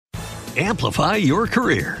Amplify your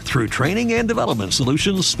career through training and development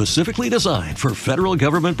solutions specifically designed for federal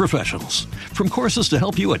government professionals. From courses to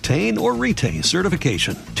help you attain or retain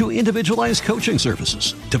certification, to individualized coaching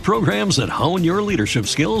services, to programs that hone your leadership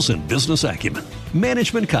skills and business acumen,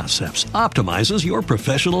 Management Concepts optimizes your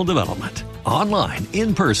professional development. Online,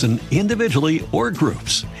 in person, individually, or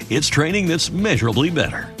groups, it's training that's measurably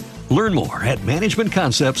better. Learn more at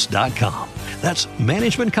managementconcepts.com. That's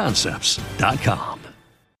managementconcepts.com.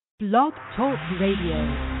 Blog Talk Radio.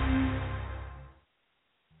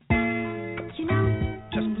 You know,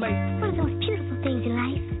 just play. One of those beautiful things in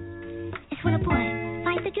life is when a boy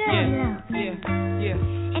finds a girl he loves. Yeah.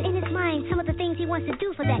 And in his mind, some of the things he wants to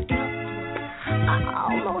do for that girl are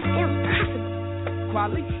almost impossible.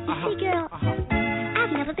 Quality? You see, girl,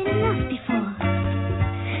 I've never been in love before.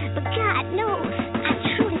 But God knows, I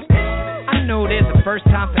truly I know there's a first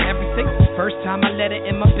time for everything. First time I let her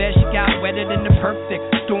in my bed, she got wetter than the perfect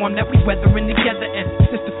storm that we weathering together. And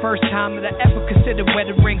this the first time that I ever considered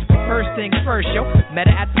wedding rings. But first things first, yo, met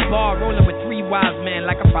her at the bar, rolling with three wise men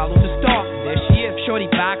like I followed the star. There she is, shorty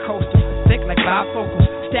bi-coastal, thick like bifocals,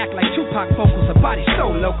 stacked like Tupac vocals. Her body so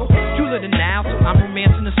local, jeweler than now, so I'm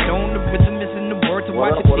romancing the stone. The rhythm is in the word to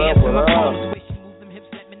watch her dance in my phone. The way she moves them hips,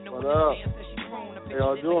 let me know what dance that she's grown. How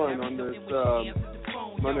y'all doing on this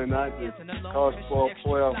Monday night, this college ball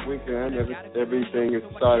playoff weekend? Everything is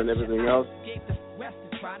started and everything else.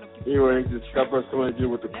 Anyway, this got something to do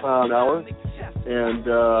with the Clown Hour. And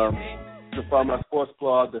to find my sports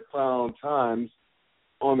blog, The Clown Times,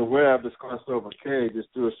 on the web, it's crossover K.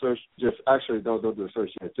 Just do a search. Don't do a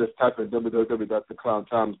search yet. Just type in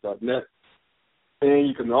www.theclowntimes.net. And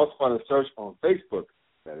you can also find a search on Facebook,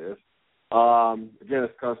 that is. Again,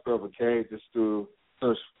 it's crossover K. Just do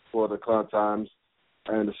search for The Clown Times.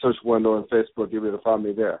 And the search window on Facebook, you'll be able to find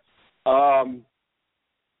me there.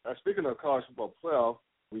 Speaking of college football playoff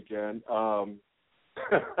weekend,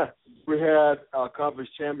 we had our conference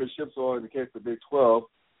championships, or in the case of the Big 12,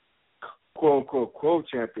 quote-unquote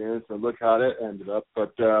champions, and look how that ended up.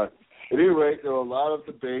 But at any rate, there were a lot of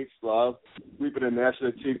debates, a lot of sweeping and gnashing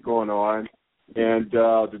of teeth going on. And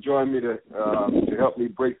to join me to help me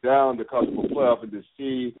break down the college football playoff and to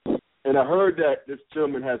see, and I heard that this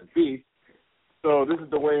gentleman has beef. So this is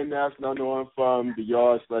Duane Nash, and I know him from the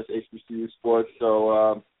Yard/HBCU Sports.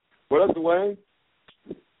 So what up, Duane?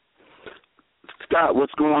 Scott,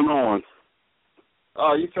 what's going on?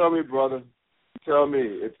 Oh, you tell me, brother. You tell me.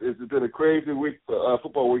 It's been a crazy week,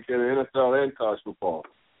 football weekend in NFL and college football.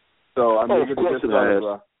 So I'm eager to get started.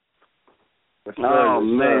 Oh,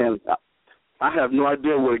 man. I have no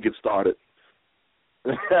idea where to get started.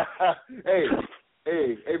 Hey,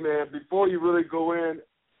 man, before you really go in,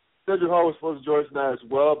 Sedrick Hall was supposed to join us tonight as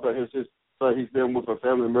well, but he's been with a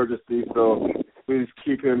family emergency, so please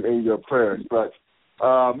keep him in your prayers. But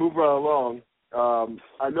move right along.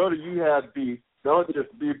 I know that you have beef, not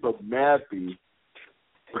just beef, but mad beef.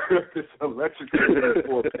 This electric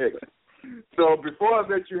 4 picks. So before I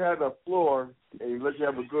let you have the floor and let you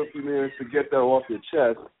have a good few minutes to get that off your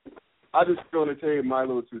chest, I just going to tell you my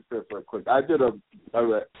little 2 cents real quick. I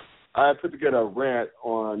put together a rant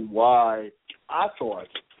on why I thought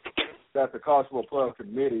that the College Football Playoff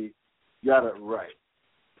Committee got it right.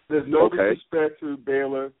 There's no disrespect to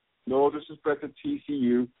Baylor, no disrespect to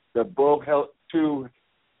TCU. They're both two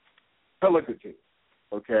Pelican teams,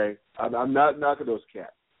 okay? I'm not knocking those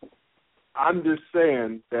cats. I'm just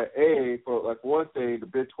saying that, for one thing, the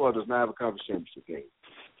Big 12 does not have a conference championship game.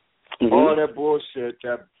 Mm-hmm. All that bullshit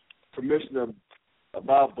that Commissioner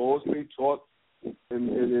Bob Bowlesby talked in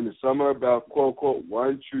the summer about, quote-unquote,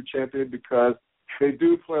 one true champion, because they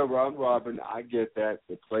do play a round robin. I get that.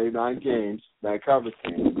 They play 9 conference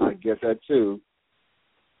games. I get that too.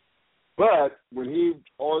 But when he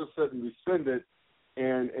all of a sudden rescinded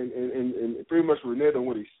and pretty much reneged on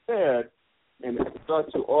what he said and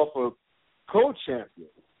started to offer co-champion,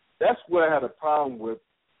 that's what I had a problem with.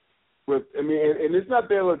 And it's not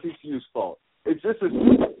Baylor and TCU's fault. It's just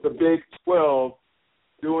the Big 12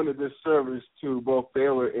 doing a disservice to both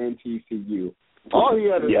Baylor and TCU. All he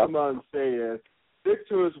had to come out and say is, stick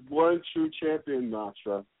to his one true champion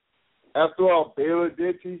mantra. After all, Baylor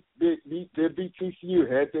did beat TCU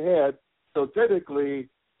head-to-head, so technically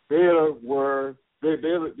the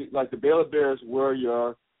Baylor Bears were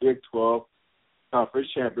your Big 12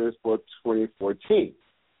 conference champions for 2014.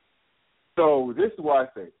 So this is what I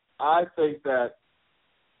think. I think that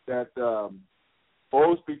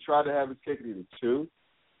Bowlesby tried to have his cake and eat it too.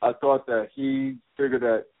 I thought that he figured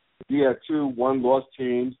that he had 2 one-loss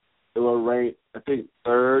teams that were ranked, I think,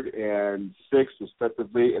 3rd and 6th,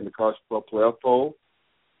 respectively, in the college football playoff poll,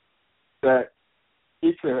 that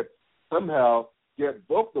he could somehow get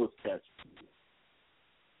both those catches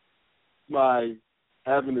by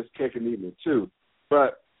having this cake and eating it too.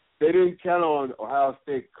 But they didn't count on Ohio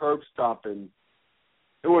State curb stomping.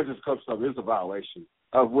 It wasn't just curb stomping, it was a violation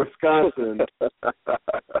of Wisconsin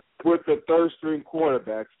with the third-string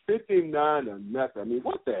quarterback, 59-0. I mean,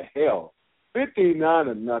 what the hell?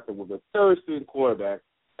 59-0 with a third-string quarterback.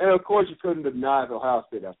 And, of course, you couldn't deny Ohio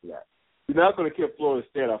State after that. You're not going to kick Florida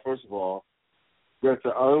State out, first of all. That's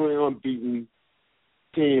the only unbeaten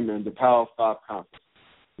team in the Power 5 conference.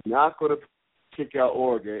 You're not going to kick out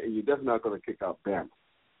Oregon, and you're definitely not going to kick out Bama.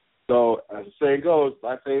 So, as the saying goes,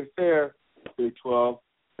 life ain't fair, Big 12.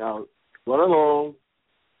 Now, run along,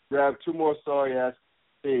 grab two more sorry-ass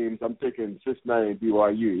teams. I'm thinking Cincinnati and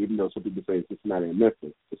BYU, even though some people say Cincinnati and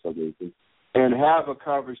Memphis for some reason, and have a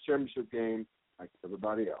conference championship game like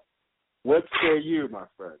everybody else. What say you, my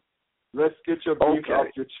friend? Let's get your beef off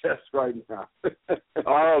your chest right now.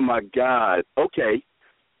 Oh, my God. Okay.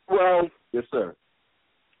 Well, yes, sir.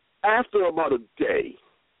 After about a day,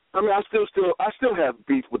 I mean, I still have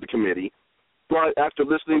beef with the committee, but after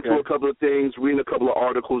listening to a couple of things, reading a couple of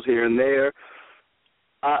articles here and there,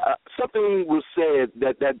 something was said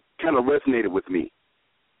that kind of resonated with me.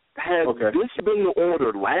 Had this been the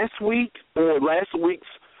order last week, or last week's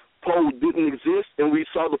poll didn't exist and we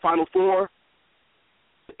saw the Final Four,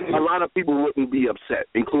 a lot of people wouldn't be upset,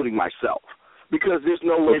 including myself, because there's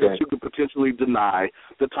no way that you could potentially deny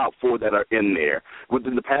the top four that are in there.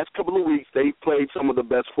 Within the past couple of weeks, they've played some of the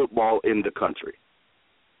best football in the country.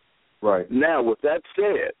 Right. Now, with that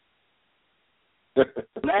said,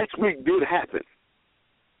 last week did happen.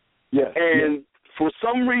 Yes. And for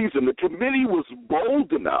some reason, the committee was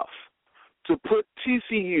bold enough to put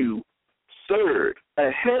TCU third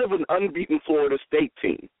ahead of an unbeaten Florida State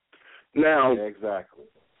team. Now, exactly.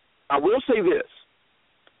 I will say this.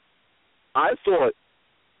 I thought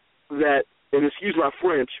that, and excuse my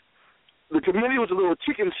French, the committee was a little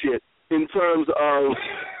chicken shit in terms of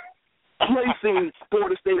placing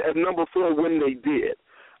Florida State at number 4 when they did.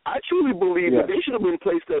 I truly believe that they should have been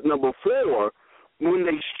placed at number 4 when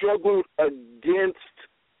they struggled against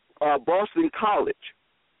Boston College.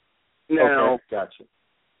 Now, gotcha.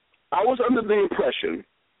 I was under the impression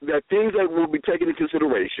that things that will be taken into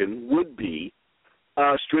consideration would be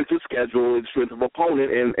strength of schedule and strength of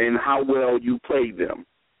opponent and how well you played them.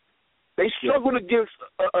 They struggled against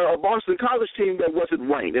a Boston College team that wasn't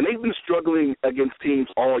ranked, and they've been struggling against teams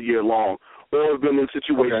all year long or have been in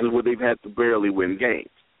situations where they've had to barely win games.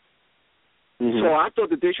 So I thought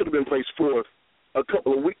that they should have been placed fourth a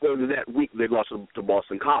couple of weeks later. That week they lost to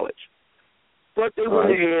Boston College. But they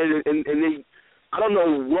went ahead and they, I don't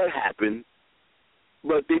know what happened,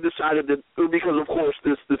 but they decided that, because of course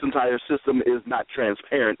this entire system is not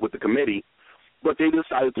transparent with the committee, but they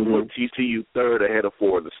decided to put TCU third ahead of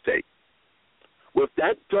Florida State. With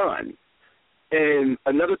that done, and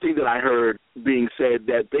another thing that I heard being said,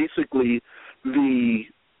 that basically the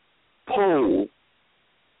poll,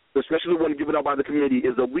 especially the one given out by the committee,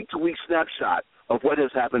 is a week-to-week snapshot of what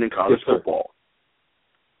has happened in college football.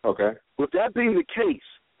 Okay. With that being the case,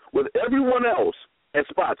 with everyone else at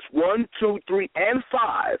spots 1, 2, 3, and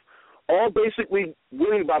 5, all basically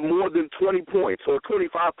winning by more than 20 points or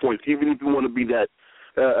 25 points, even if you want to be that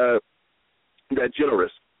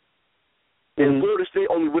generous, and Florida State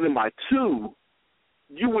only winning by 2,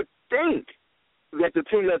 you would think that the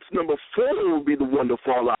team that's number 4 would be the one to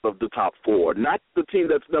fall out of the top 4, not the team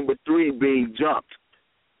that's number 3 being jumped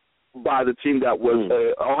by the team that was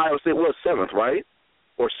Ohio State was 7th, right?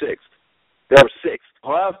 Or 6th? They were 6th.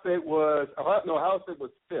 Ohio State was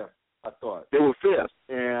 5th, I thought. They were 5th.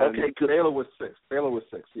 And Baylor was 6th. Baylor was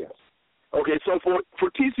 6th, yes. Okay, so for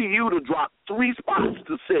TCU to drop 3 spots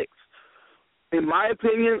to 6th, in my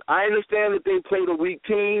opinion, I understand that they played a weak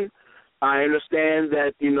team. I understand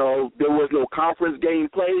that, there was no conference game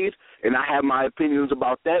played, and I have my opinions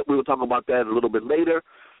about that. We'll talk about that a little bit later.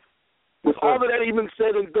 With all of that even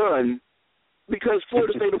said and done, because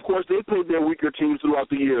Florida State, of course, they played their weaker teams throughout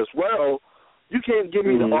the year as well, you can't give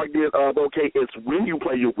me the argument of, okay, it's when you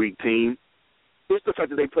play your weak team. It's the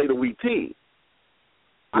fact that they played a weak team.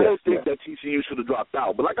 I don't think that TCU should have dropped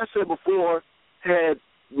out. But like I said before, had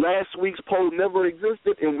last week's poll never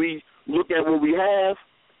existed and we look at what we have,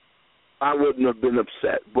 I wouldn't have been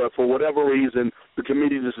upset. But for whatever reason, the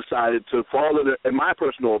committee just decided to fall in my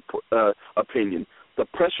personal opinion, the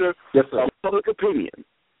pressure of public opinion,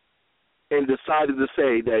 and decided to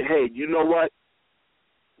say that, hey, you know what?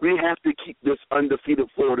 We have to keep this undefeated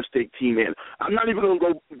Florida State team in. I'm not even going to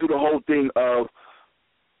go through the whole thing of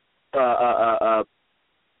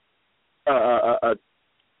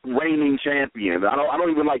reigning champion. I don't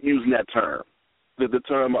even like using that term. the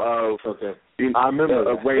term of I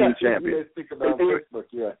remember reigning champion. You think about Facebook,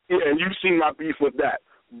 Yeah, and you've seen my beef with that.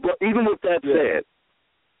 But even with that said,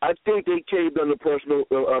 I think they caved under personal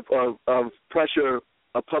of pressure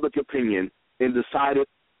of public opinion and decided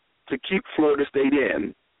to keep Florida State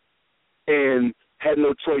in, and had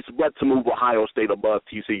no choice but to move Ohio State above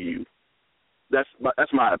TCU.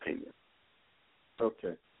 That's my opinion.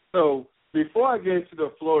 Okay. So before I get into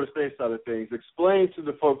the Florida State side of things, explain to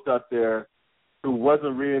the folks out there who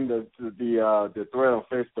wasn't reading the thread on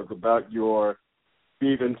Facebook about your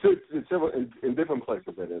beef in different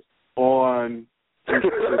places, that is, on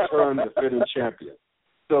the term defending champion.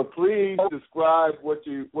 So please describe what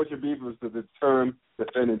your beef was to the term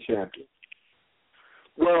defending champion.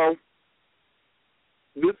 Well,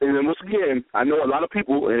 and once again, I know a lot of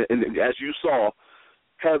people, and as you saw,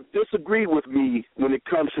 have disagreed with me when it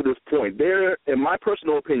comes to this point. There, in my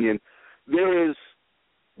personal opinion, there is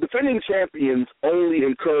defending champions only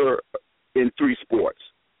occur in 3 sports: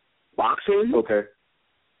 boxing,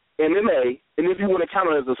 MMA, and if you want to count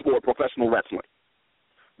it as a sport, professional wrestling.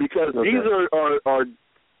 Because these are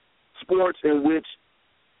sports in which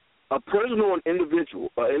a person or an individual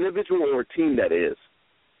or a team that is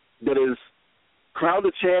crowned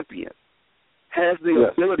a champion has the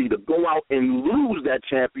ability to go out and lose that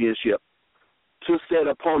championship to said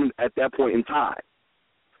opponent at that point in time.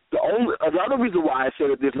 Another reason why I say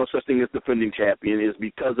that there's no such thing as defending champion is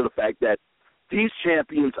because of the fact that these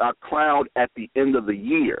champions are crowned at the end of the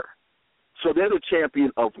year. So they're the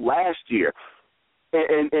champion of last year.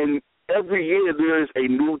 And every year there is a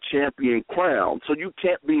new champion crowned. So you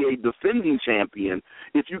can't be a defending champion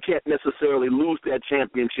if you can't necessarily lose that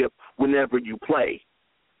championship whenever you play.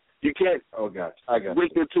 You can't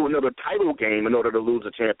wait into another title game in order to lose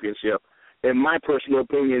a championship. In my personal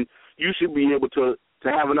opinion, you should be able to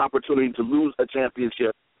have an opportunity to lose a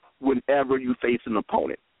championship whenever you face an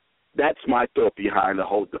opponent. That's my thought behind the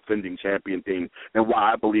whole defending champion thing, and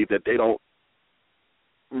why I believe that they don't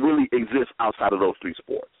really exist outside of those 3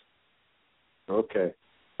 sports. Okay.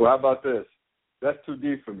 Well, how about this? That's too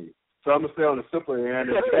deep for me. So I'm going to stay on the simpler end.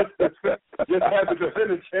 Just have the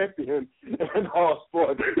defending champion in all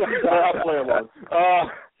sports. I'll play along.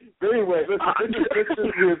 But anyway, listen.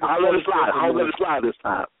 I'll let it slide this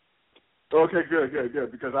time. Okay,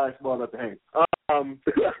 good, because I ain't smart enough to hang.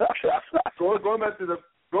 Going back to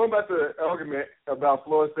the argument about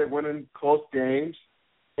Florida State winning close games,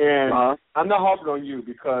 and I'm not harping on you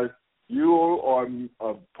because you are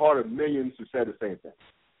a part of millions who said the same thing.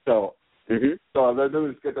 So let me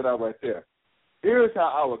just get that out right there. Here's how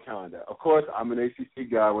I would count that. Of course, I'm an ACC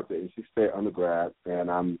guy with the NC State undergrad, and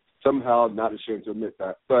I'm somehow not ashamed to admit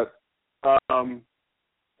that. But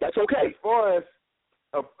that's okay. As far as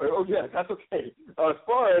that's okay. As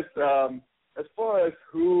far as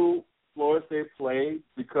who Florida State played,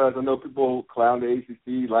 because I know people clown the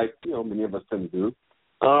ACC like many of us tend to do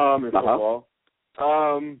in football.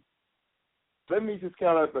 Let me just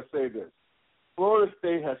count up and say this: Florida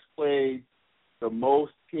State has played the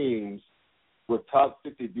most teams with top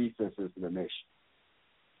 50 defenses in the nation.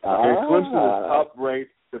 Clemson is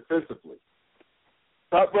top-ranked defensively.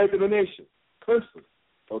 Top-ranked in the nation. Clemson.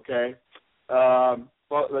 Okay.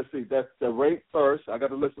 Well, let's see. They're ranked first. I got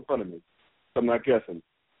the list in front of me, so I'm not guessing.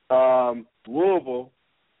 Louisville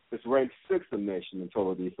is ranked 6th in the nation in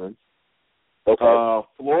total defense. Okay.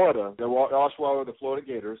 Florida, the Florida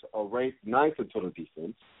Gators are ranked 9th in total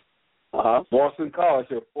defense. Boston College,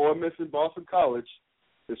 they're 4 missing. Boston College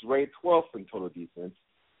is ranked 12th in total defense.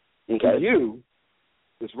 TCU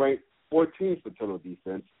is ranked 14th in total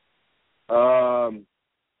defense. I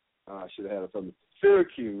should have had something.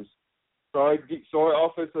 Syracuse, sorry,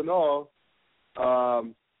 offense and all,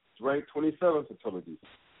 is ranked 27th in total defense.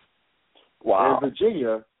 Wow. And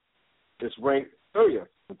Virginia is ranked 30th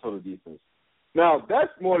in total defense. Now,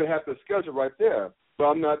 that's more than half the schedule right there, but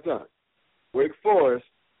I'm not done. Wake Forest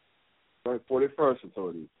ranked 41st in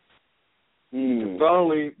total defense. And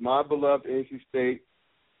finally, my beloved NC State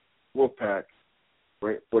Wolfpack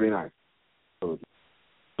ranked 49th. So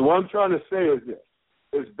what I'm trying to say is this.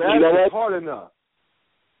 It's hard enough.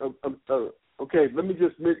 Okay, let me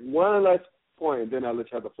just make one last point, and then I'll let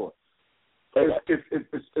you have the floor.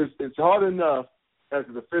 It's hard enough as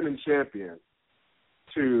a defending champion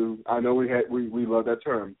to, I know we love that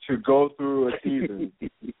term, to go through a season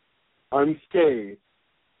unscathed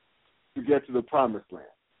to get to the promised land.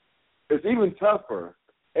 It's even tougher,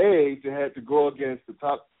 to have to go against the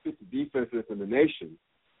top 50 defenses in the nation,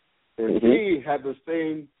 and B, have the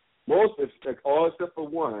same, all except for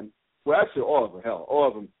one, well, actually all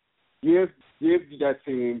of them, give that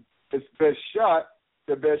team its best shot,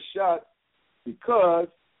 because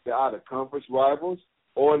they're either conference rivals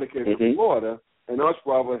or, in the case of Florida, an arch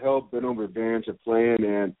rival hell-bent on revenge of playing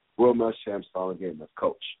in World Mass Champs final game as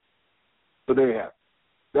coach. So there you have it.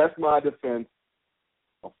 That's my defense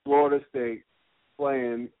of Florida State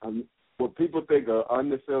playing what people think are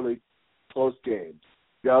unnecessarily close games.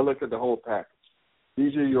 You got to look at the whole package.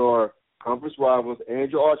 These are your conference rivals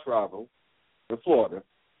and your arch rival in Florida,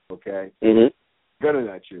 okay, gunning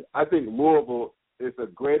at you. I think Louisville is a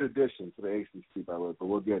great addition to the ACC, by the way, but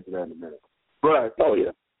we'll get into that in a minute. But,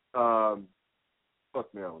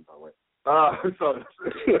 fuck Maryland, by the way. Sorry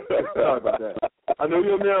about that. I know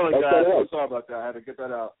you're a Maryland guy, so sorry about that. I had to get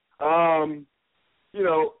that out. I'm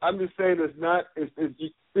just saying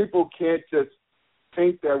people can't just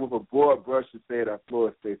paint that with a broad brush and say that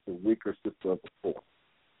Florida State's a weaker sister of the four.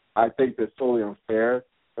 I think that's totally unfair,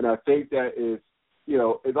 and I think that is,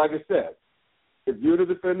 it's like I said, if you're the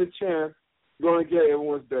defending champ, you're going to get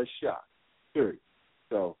everyone's best shot, period.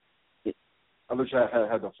 So I'll let you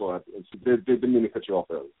have the floor. Didn't mean to cut you off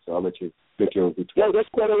early, so I'll let you make your own retweet. No, that's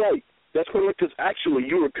quite all right. That's quite all right, because actually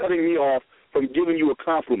you were cutting me off from giving you a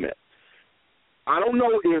compliment. I don't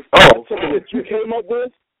know if that's something that you came up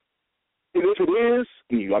with, and if it is,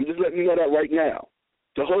 I'm just letting you know that right now.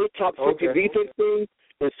 The whole top 50 defense thing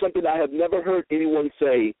is something I have never heard anyone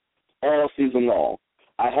say all season long.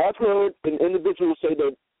 I have heard an individual say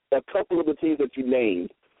that a couple of the teams that you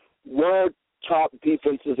named were top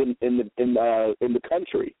defenses in the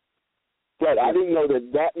country, but I didn't know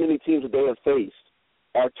that many teams that they have faced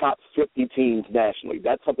are top 50 teams nationally.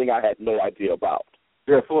 That's something I had no idea about.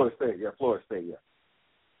 Florida State.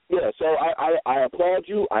 Yeah, so I applaud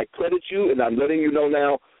you, I credit you, and I'm letting you know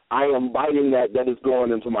now I am biting that is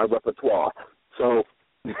going into my repertoire. So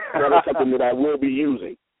that is something that I will be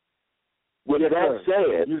using. With that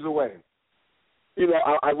said, use away.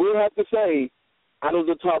 I will have to say, out of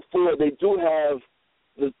the top four, they do have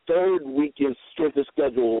the third weakest strength of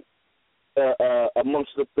schedule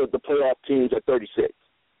amongst the playoff teams at 36.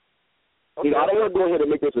 I don't want to go ahead and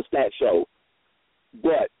make this a stat show,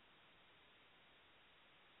 but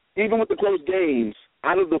even with the close games,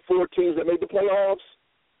 out of the four teams that made the playoffs,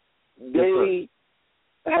 they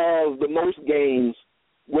have the most games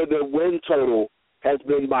where their win total has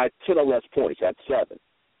been by 10 or less points at 7.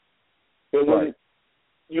 And when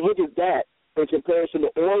you look at that in comparison to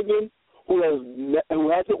Oregon, who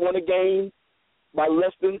hasn't won a game by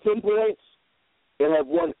less than 10 points and have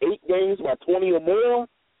won 8 games by 20 or more,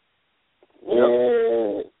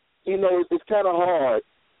 it's kind of hard,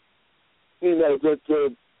 it's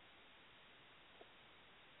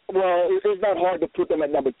not hard to put them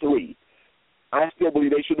at number 3. I still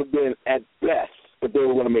believe they should have been at best if they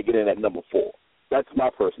were going to make it in at number 4. That's my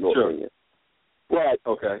personal opinion. But I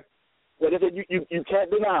said, you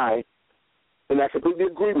can't deny, and I completely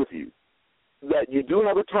agree with you, that you do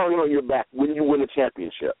have a target on your back when you win a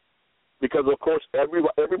championship. Because, of course,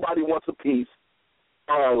 everybody wants a piece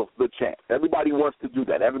of the champ. Everybody wants to do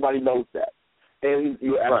that. Everybody knows that. And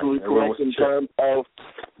you're absolutely correct in terms of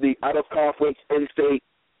the out-of-conference, in-state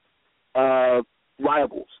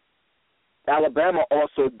rivals. Alabama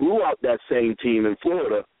also blew out that same team in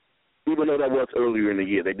Florida, even though that was earlier in the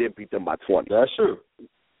year. They did beat them by 20. That's true.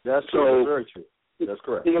 That's very true. That's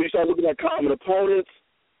correct. You start looking at common opponents.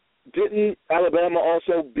 Didn't Alabama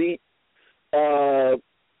also beat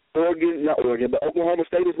Oklahoma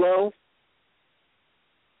State as well?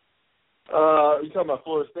 You talking about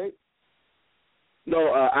Florida State?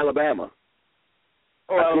 No, Alabama.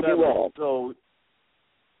 Alabama. So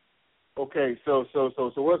I'm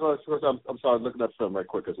sorry, looking up something right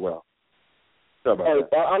quick as well. Sorry about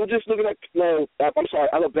that. I'm just looking at. No, I'm sorry.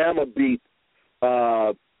 Alabama beat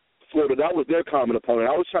Florida. That was their common opponent.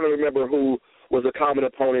 I was trying to remember who was a common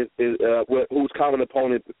opponent. Whose common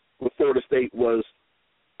opponent with Florida State was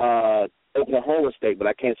Oklahoma State, but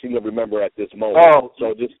I can't seem to remember at this moment.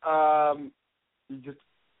 So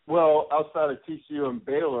outside of TCU and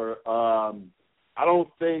Baylor, I don't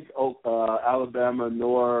think Alabama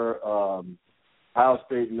nor Ohio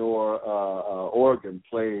State nor Oregon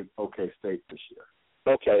played OK State this year.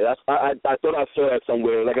 Okay, I thought I saw that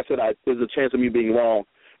somewhere. Like I said, there's a chance of me being wrong,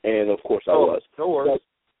 and of course I was. No worries.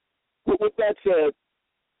 But with that said,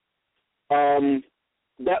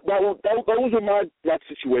 those are my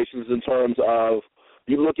situations in terms of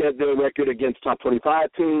you look at their record against top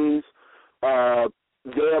 25 teams, Florida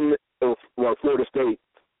State.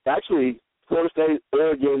 Actually, Florida State,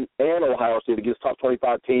 Oregon, and Ohio State against top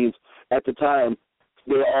 25 teams at the time,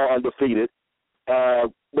 they were all undefeated.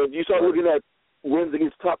 But you start looking at wins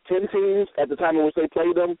against top 10 teams at the time in which they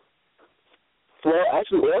played them.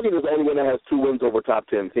 Oregon is the only one that has 2 wins over top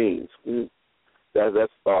 10 teams.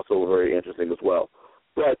 That's also very interesting as well.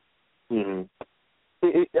 But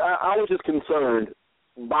I was just concerned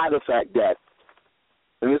by the fact that,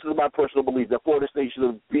 and this is my personal belief, that Florida State should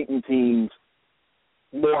have beaten teams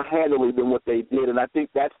more handily than what they did, and I think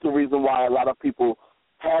that's the reason why a lot of people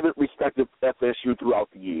haven't respected FSU throughout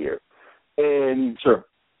the year. And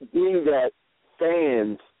being that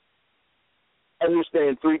fans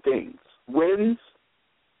understand three things: wins,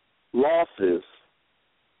 losses,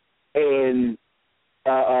 and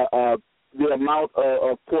the amount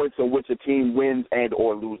of points in which a team wins and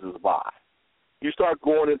or loses by. You start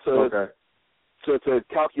going into to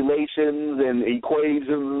calculations and equations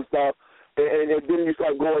and stuff, and then you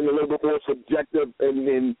start going a little bit more subjective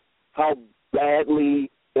in how badly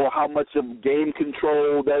or how much of game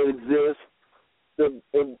control that exists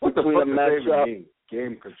what the between fuck a does matchup. they even mean?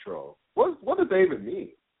 Game control. What does they even mean?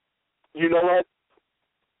 You know what?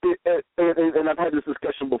 And I've had this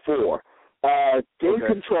discussion before. Game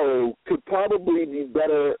control could probably be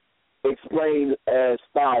better explained as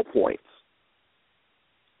style points.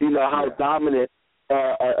 You know, how dominant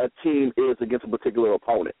a team is against a particular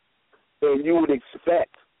opponent. And you would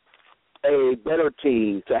expect a better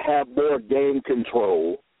team to have more game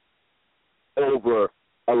control over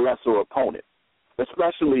a lesser opponent,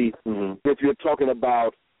 especially if you're talking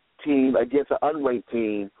about team against an unranked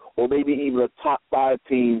team, or maybe even a top 5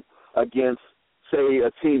 team against, say,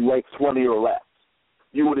 a team ranked 20 or less.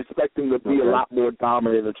 You would expect them to be a lot more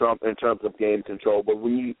dominant in terms of game control. But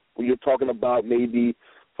when you're talking about maybe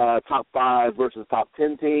top 5 versus top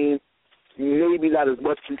 10 teams, maybe not as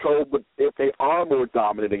much control. But if they are more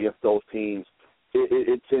dominant against those teams,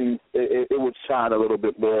 it would shine a little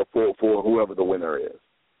bit more for whoever the winner is.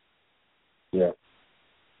 Yeah.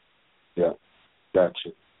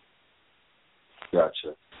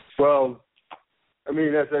 Gotcha. Well, I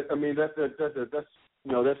mean that's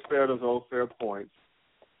fair. Those are all fair points.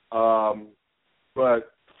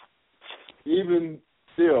 But even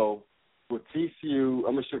still, with TCU,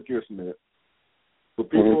 I'm gonna shift gears a minute. With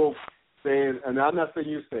people saying, and I'm not saying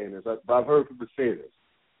you're saying this, but I've heard people say this,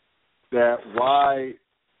 that why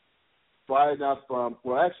not from?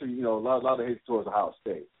 Well, actually, a lot of hate towards Ohio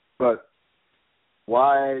State, but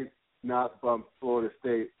why not from Florida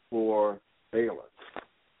State for Baylor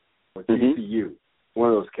or TCU, one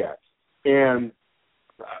of those cats? And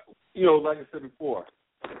like I said before,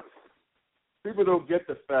 people don't get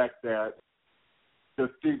the fact that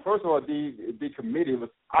first of all, the committee was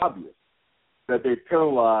obvious that they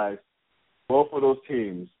penalized both of those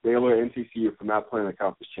teams, Baylor and TCU, for not playing the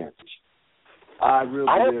conference championship. I really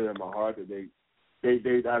believe in my heart that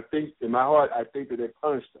I think that they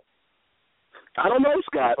punished them. I don't know,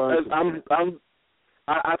 Scott.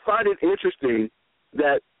 I find it interesting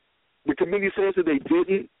that the committee says that they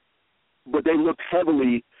didn't, but they looked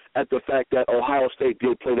heavily at the fact that Ohio State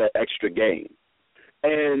did play that extra game.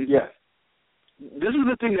 And this is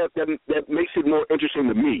the thing that makes it more interesting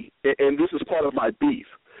to me, and this is part of my beef,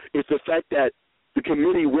 is the fact that the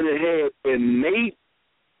committee went ahead and made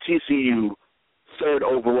TCU third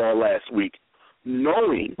overall last week,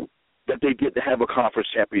 knowing that they didn't have a conference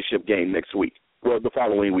championship game next week, or the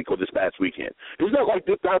following week, or this past weekend. It's not like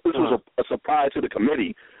this was a surprise to the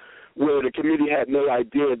committee, where the committee had no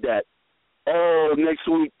idea that, next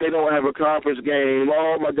week they don't have a conference game.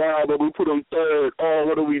 Oh, my God, but we put them third. Oh,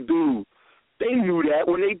 what do we do? They knew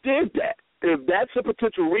that when they did that. If that's a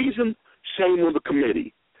potential reason, shame on the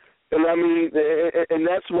committee. And I mean, and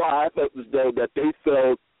that's why I felt as though that they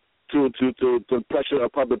failed to pressure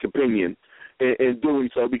public opinion in doing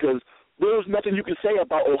so, because there was nothing you could say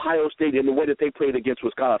about Ohio State in the way that they played against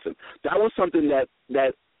Wisconsin. That was something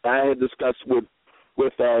that I had discussed with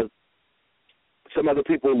some other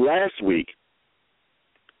people last week,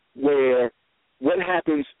 where what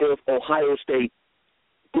happens if Ohio State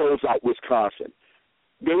blows out Wisconsin?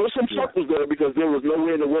 There were some circles there because there was no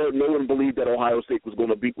way in the world no one believed that Ohio State was going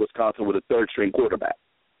to beat Wisconsin with a third-string quarterback.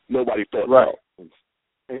 Nobody thought so.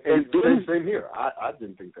 And same here. I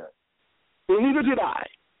didn't think that. And neither did I.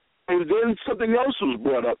 And then something else was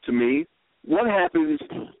brought up to me. What happens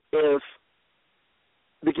if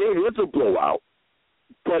the game is a blowout,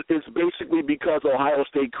 but it's basically because Ohio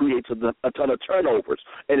State creates a ton of turnovers,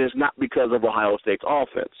 and it's not because of Ohio State's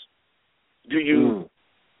offense? Do you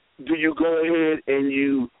go ahead and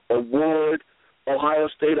you award Ohio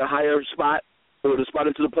State a higher spot or the spot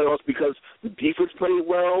into the playoffs because the defense played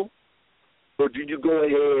well, or do you go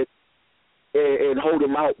ahead and hold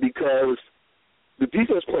them out because the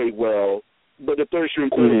defense played well, but the third-string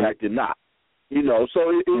quarterback did not?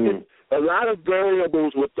 So a lot of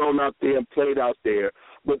variables were thrown out there and played out there,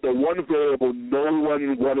 but the one variable no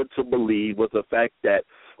one wanted to believe was the fact that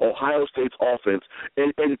Ohio State's offense.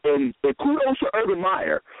 And kudos to Urban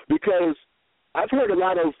Meyer, because I've heard a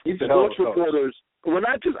lot of sports reporters, well,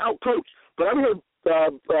 not just out-coached, but I've heard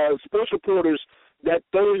sports reporters that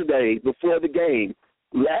Thursday before the game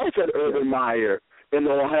laugh at Urban Meyer and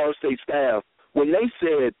the Ohio State staff when they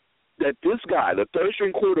said that this guy, the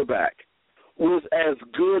third-string quarterback, was as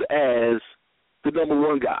good as the number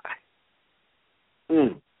one guy.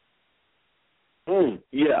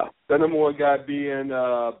 Yeah. The number one guy being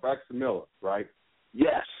Braxton Miller, right?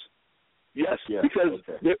 Yes. Because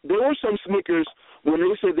there were some snickers when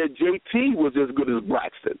they said that JT was as good as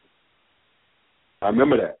Braxton. I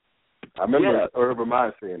remember that. Urban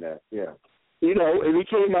Meyer saying that, yeah. You know, and he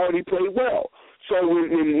came out and he played well. So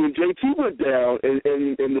when JT went down and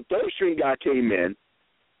the third-string guy came in,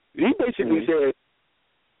 he basically said,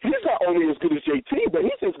 he's not only as good as JT, but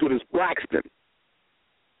he's as good as Braxton.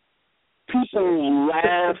 People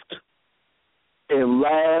laughed and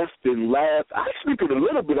laughed and laughed. I snickered a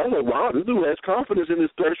little bit. I was like, wow, this dude has confidence in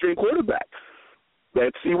his third-string quarterback.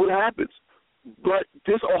 Let's see what happens. But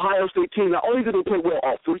this Ohio State team, not only did they play well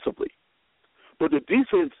offensively, but the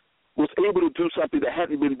defense was able to do something that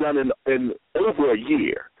hadn't been done in over a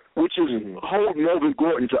year, which is hold Melvin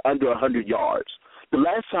Gordon to under 100 yards. The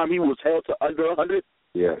last time he was held to under 100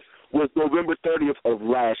 was November 30th of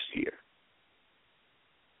last year.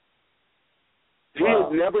 He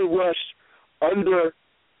had never rushed under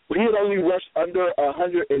 – he had only rushed under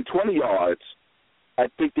 120 yards, I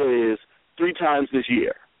think there is, 3 times this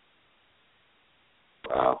year.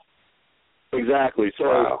 Wow. Exactly.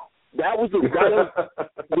 So that was the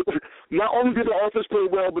 – not only did the offense play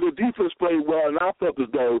well, but the defense played well, and I felt as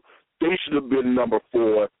though they should have been number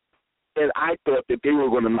 4. And I thought that they were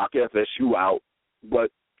going to knock FSU out,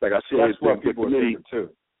 but like I said, that's what people were thinking too.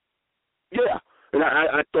 Yeah, and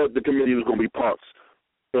I thought the committee was going to be punks.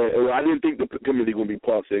 I didn't think the committee was going to be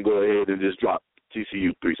punks and go ahead and just drop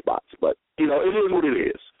TCU 3 spots. But, you know, it is what it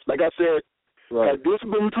is. Like I said, had this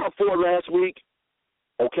been top 4 last week,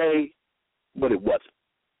 okay, but it wasn't.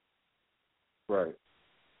 Right.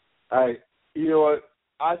 You know what?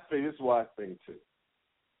 I think this is what I think too.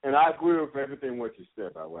 And I agree with everything what you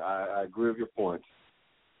said, by the way. I agree with your points.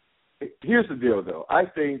 Here's the deal, though. I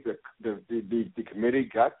think that the committee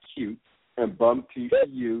got cute and bumped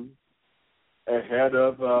TCU ahead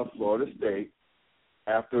of Florida State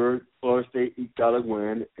after Florida State eked out a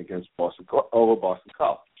win against Boston College.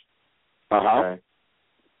 Okay?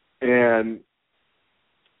 And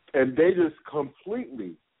they just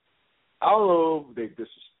completely, I don't know if they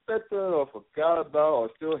disrespected or forgot about or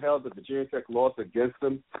still held the Virginia Tech loss against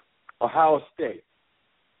them. Ohio State,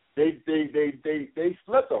 they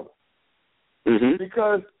slipped on them.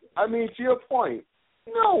 Because, I mean, to your point,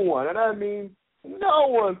 no one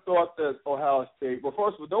thought that Ohio State, well,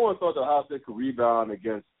 first of all, no one thought that Ohio State could rebound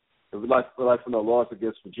against, like from the loss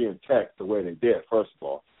against Virginia Tech the way they did, first of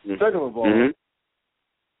all. Second of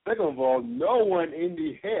all, no one in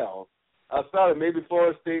the hell, outside of maybe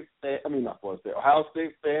Ohio State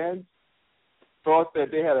fans, thought that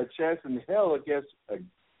they had a chance in hell against, I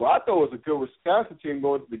thought it was a good Wisconsin team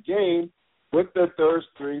going to the game with their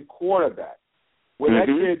third-string quarterback. When that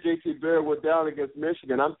kid, J.T. Barrett, went down against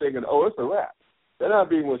Michigan, I'm thinking, oh, it's a wrap. They're not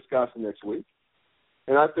beating Wisconsin next week.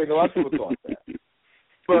 And I think a lot of people thought that.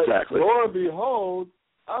 But lo and behold,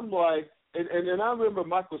 I'm like, and I remember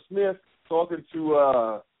Michael Smith talking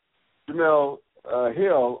to Jamel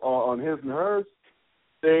Hill on His and Hers,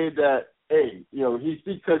 saying that, hey, you know,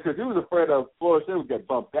 because he was afraid of Florida State would get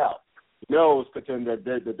bumped out. Jamel was pretending that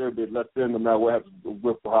they'd be left in no matter what happens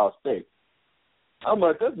with Ohio State. I'm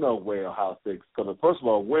like, there's no way Ohio State's going to, first of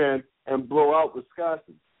all, win and blow out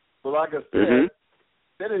Wisconsin. But like I said,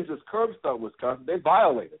 they didn't just curb stomp Wisconsin. They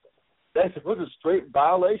violated them. That was a straight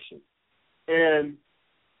violation. And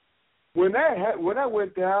when that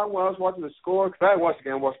went down, when I was watching the score, because I didn't watch the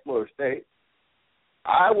game, I watched Florida State,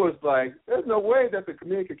 I was like, there's no way that the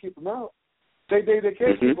committee can keep them out. They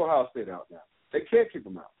can't keep Ohio State out now. They can't keep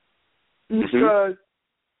them out. Because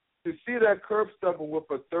to see that curb stomping with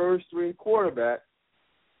a third-string quarterback,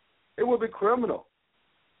 it would be criminal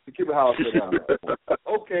to keep Ohio State out.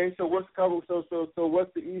 Okay, so what's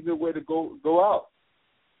what's the easier way to go out?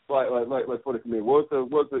 Like for the committee, what's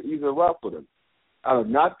the easier route for them? Either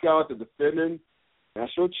knock out the defending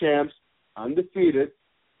national champs, undefeated,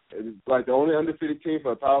 like the only undefeated team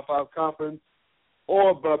for a Power 5 conference,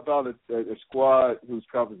 or about a squad whose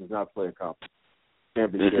conference does not play a conference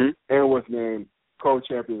championship and was named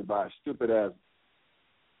co-champion by a stupid-ass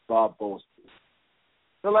Bob Bowles.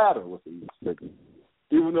 The latter was the easiest.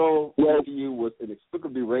 Even though TCU was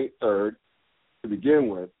inexplicably ranked third to begin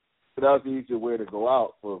with, so that was the easier way to go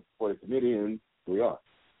out for the committee, and we are.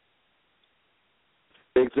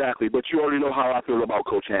 Exactly, but you already know how I feel about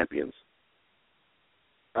co-champions.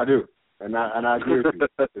 I do, and I agree with you.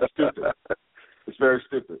 It's stupid. It's very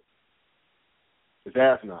stupid. It's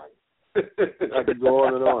asinine. I could go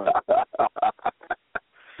on and on.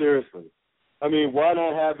 Seriously, I mean, why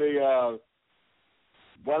not have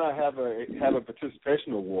a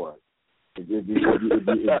participation award? If you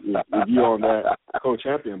on that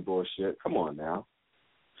co-champion bullshit, come on now.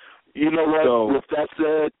 You know what? So, with that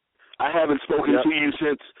said, I haven't spoken to you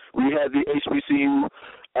since we had the HBCU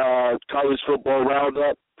college football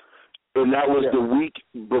roundup, and that was the week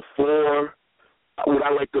before what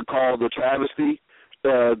I like to call the travesty,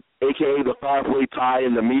 a.k.a. the five-way tie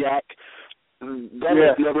in the MEAC. That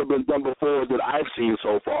has never been done before that I've seen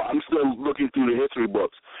so far. I'm still looking through the history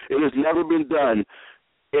books. It has never been done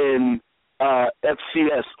in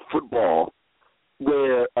FCS football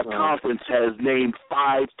where a conference has named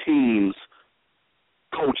 5 teams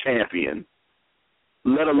co-champion,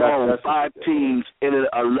 let alone 5 teams in an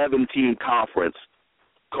 11-team conference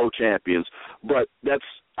co-champions. But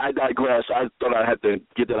I digress. I thought I had to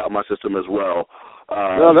get that out of my system as well.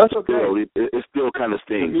 No, that's okay. It still kind of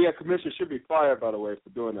stings. The commissioner should be fired, by the way, for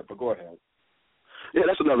doing that, but go ahead. Yeah,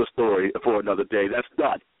 that's another story for another day. That's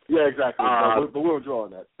done. Yeah, exactly. But we'll draw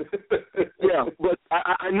on that. Yeah, but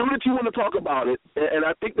I know that you want to talk about it, and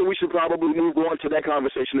I think that we should probably move on to that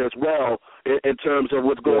conversation as well in terms of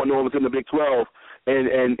what's going on within the Big 12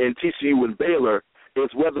 and TCU and Baylor,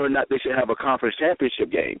 is whether or not they should have a conference championship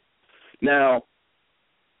game. Now,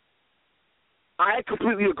 I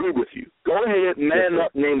completely agree with you. Go ahead, man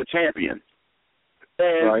up, name a champion.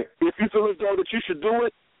 And if you feel as though that you should do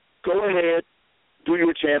it, go ahead, do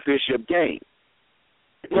your championship game.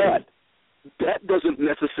 But that doesn't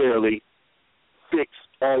necessarily fix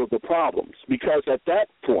all of the problems, because at that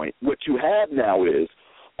point, what you have now is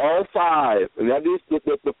all 5, and that is the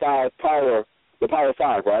Power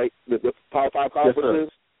 5, right? The Power 5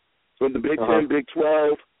 conferences, from the Big 10, Big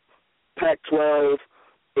 12, Pac-12,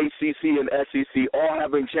 ACC, and SEC, all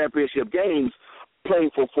having championship games,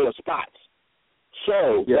 playing for 4 spots.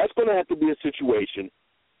 So that's going to have to be a situation,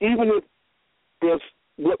 even if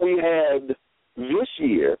what we had this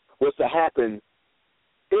year was to happen,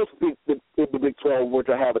 if the Big 12 were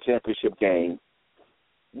to have a championship game,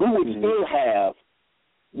 we would still have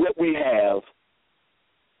what we have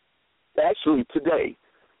actually today,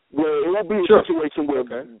 where it will be a situation where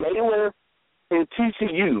Baylor and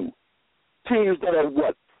TCU, teams that are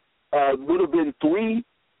would have been 3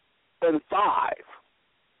 and 5,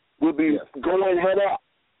 would be going head up,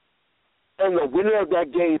 and the winner of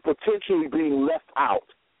that game potentially being left out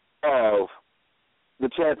of the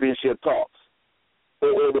championship talks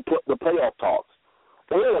or the playoff talks,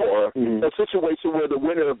 or a situation where the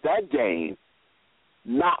winner of that game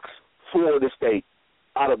knocks Florida State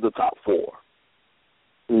out of the top 4.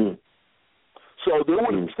 So there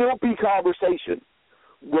would still be conversation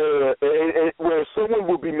where someone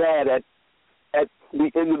would be mad at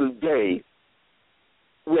the end of the day,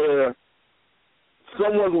 where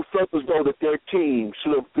someone who felt as though that their team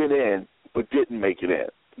should have been in but didn't make it in.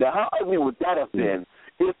 Now, how ugly would that have been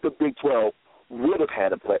if the Big 12 would have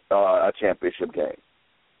had a championship game?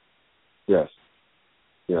 Yes.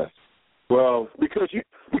 Well, because you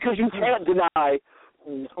can't deny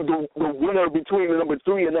the winner between the number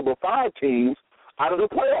 3 and number 5 teams out of the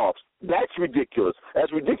playoffs. That's ridiculous. As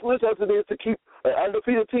ridiculous as it is to keep an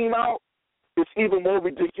undefeated team out, it's even more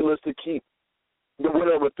ridiculous to keep the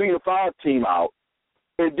winner of a 3 and 5 team out.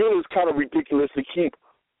 And then it's kind of ridiculous to keep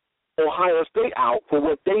Ohio State out for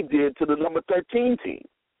what they did to the number 13 team.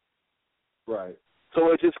 Right.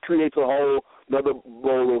 So it just creates a whole another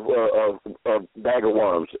bowl of bag of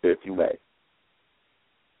worms, if you may.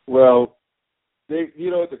 Well, the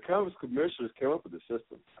conference commissioners came up with the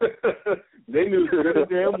system. They knew good and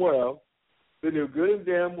damn well.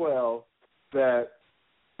 That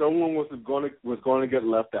someone was going to get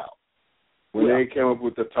left out when they came up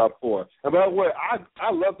with the top 4. And by the way,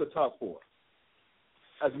 I love the top 4.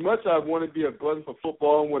 As much as I want to be a glutton for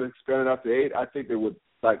football and want to expand it out to 8, I think they would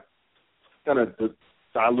kind of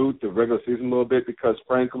dilute the regular season a little bit, because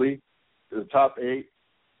frankly, the top 8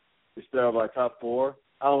 instead of top 4,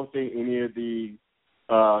 I don't think any of the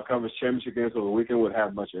conference championship games over the weekend would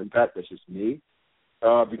have much impact. That's just me.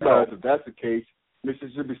 Because if that's the case,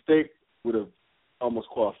 Mississippi State would have almost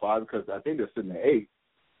qualified, because I think they're sitting at 8.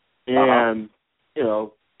 And,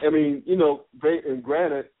 and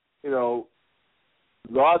granted, a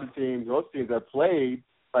lot of those teams that played,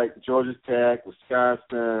 like Georgia Tech,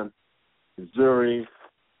 Wisconsin, Missouri,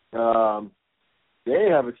 they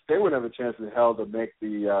wouldn't have a chance in hell to make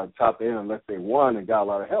the top 8 unless they won and got a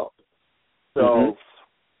lot of help. So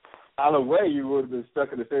either way, you would have been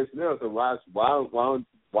stuck in the same scenario. So why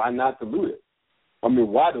not dilute it? I mean,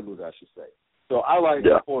 why dilute it, I should say. So I like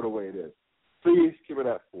the 4 the way it is. Please keep it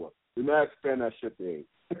at 4. Do not expand that shit to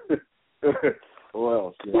 8. Or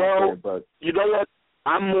else, but you know what?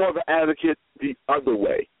 I'm more of an advocate the other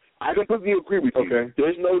way. I completely agree with you. Okay.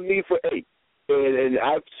 There's no need for 8. And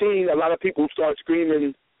I've seen a lot of people start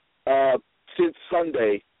screaming since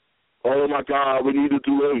Sunday, oh, my God, we need to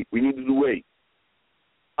do 8. We need to do 8.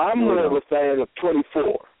 I'm more of a fan of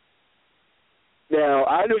 24. Now,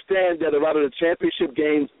 I understand that a lot of the championship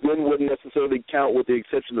games then wouldn't necessarily count with the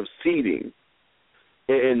exception of seeding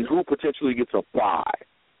and who potentially gets a bye.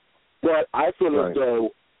 But I feel as though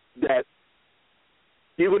that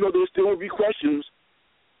even though there still will be questions,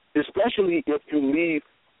 especially if you leave,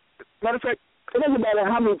 matter of fact, it doesn't matter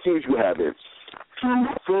how many teams you have in. 2,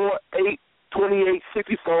 4, 8, 28,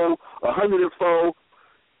 64, 104.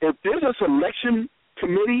 If there's a selection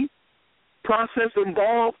committee process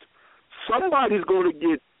involved, somebody's going to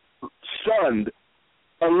get shunned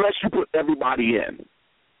unless you put everybody in.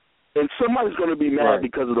 And somebody's going to be mad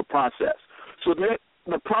because of the process. So the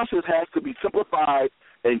process has to be simplified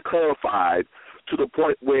and clarified to the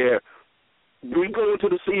point where we go into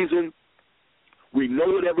the season, we know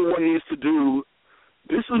what everyone needs to do.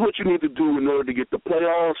 This is what you need to do in order to get the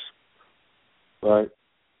playoffs. Right.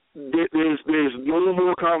 There's no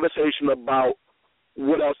more conversation about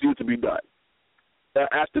what else needs to be done.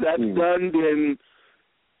 After that's done, then,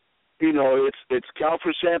 it's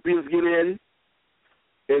conference champions get in,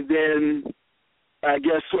 and then I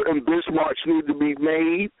guess certain benchmarks need to be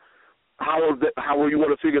made. How are you going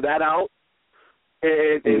to figure that out?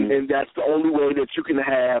 And that's the only way that you can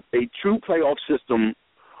have a true playoff system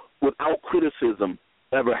without criticism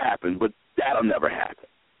ever happen. But that'll never happen.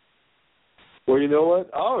 Well, you know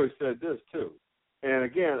what? I always said this, too. And,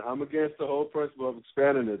 again, I'm against the whole principle of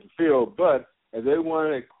expanding the field, but if they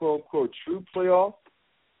want a quote-unquote true playoff,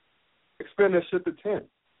 expand that shit to 10.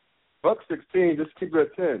 Buck 16, just keep it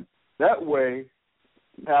at 10. That way,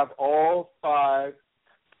 have all 10,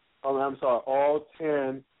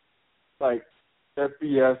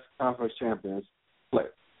 FBS conference champions play.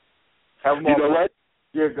 Have them all. You know what?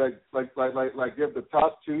 Give the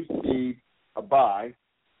top 2 seed a bye.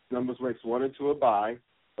 Numbers ranks 1 and 2 a bye.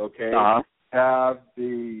 Okay. Have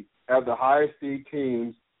the highest seed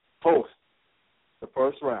teams host the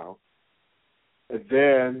first round, and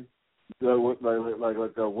then and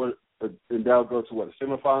that'll go to the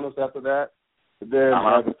semifinals after that, and then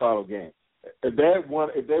have the final game. If they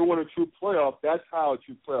want a true playoff, that's how a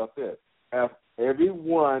true playoff is. Have every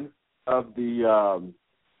one of the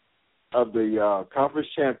conference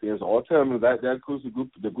champions, all 10 of them, that includes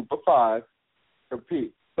the group of 5,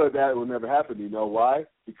 compete. But that will never happen. You know why?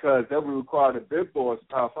 Because that would require the big boys, the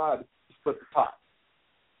Power 5, to split the pot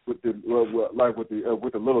with the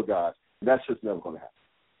little guys. And that's just never going to happen.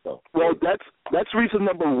 So, well, that's reason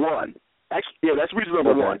number 1. Actually, that's reason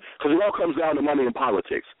number 1, because it all comes down to money and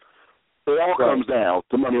politics. It all comes down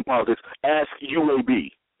to money and politics. Ask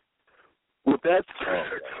UAB. With that,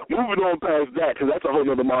 moving on past that, because that's a whole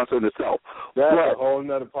other monster in itself. That's a whole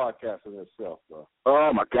other podcast in itself, bro.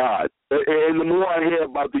 Oh, my God. And the more I hear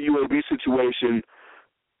about the UAB situation,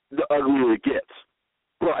 the uglier it gets.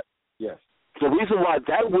 But the reason why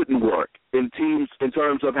that wouldn't work in teams in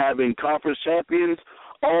terms of having conference champions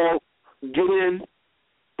all get in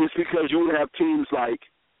is because you would have teams like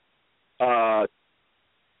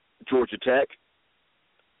Georgia Tech,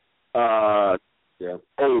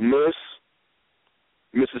 Ole Miss,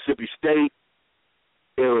 Mississippi State,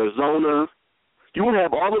 Arizona. You would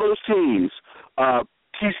have all of those teams,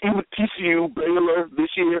 TCU, Baylor this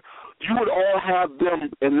year. You would all have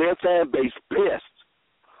them and their fan base pissed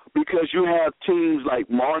because you have teams like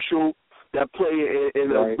Marshall that play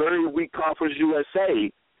in a very weak Conference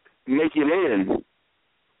USA make it in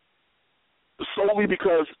solely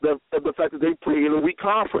because of the fact that they play in a weak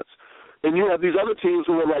conference. And you have these other teams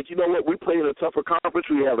who are like, you know what, we play in a tougher conference,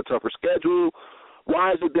 we have a tougher schedule.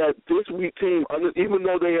 Why is it that this weak team, even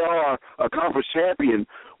though they are a conference champion,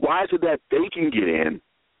 why is it that they can get in,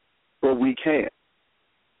 but we can't?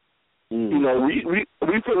 You know, we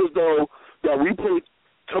feel as though that we play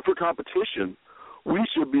tougher competition, we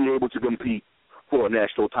should be able to compete for a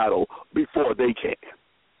national title before they can.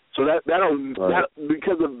 So that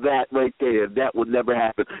because of that right there, that would never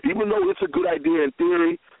happen. Even though it's a good idea in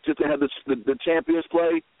theory, just to have the champions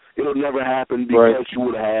play, it'll never happen because you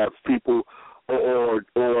would have people or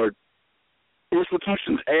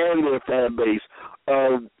institutions and their fan base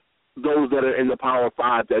of those that are in the Power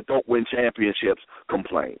 5 that don't win championships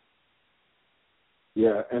complain.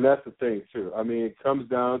 Yeah, and that's the thing, too. I mean, it comes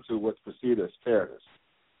down to what's perceived as fairness.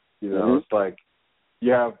 You know, it's like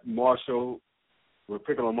you have Marshall. We're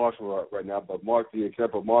picking on Marshall right now, but the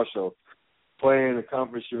example of Marshall playing the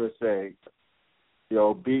Conference USA, you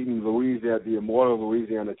know, beating Louisiana, the immortal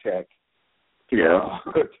Louisiana Tech,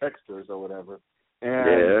 Techsters or whatever.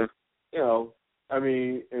 And, you know, I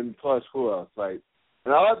mean, and plus who else? Like,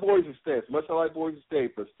 and I like Boise State. As much as I like Boise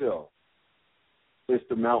State, but still, it's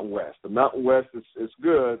the Mountain West. The Mountain West is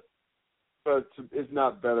good, but it's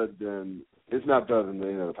not better than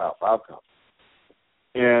the Power 5 conference.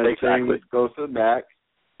 And exactly. Same goes to the MAC.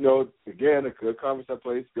 You know, again, a good conference that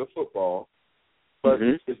plays good football, but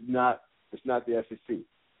it's not the SEC.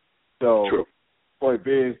 So, True. Point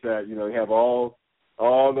being is that you know you have all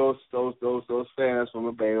those fans from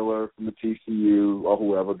the Baylor, from the TCU, or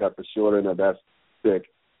whoever got the short end of that stick,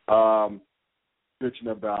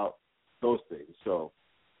 bitching about those things. So,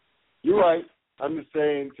 you're right. I'm just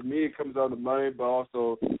saying, to me, it comes down to money, but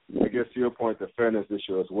also, I guess to your point, the fairness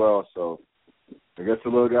issue as well. So, I guess the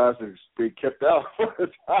little guys are being kept out for the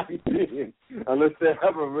time being, unless they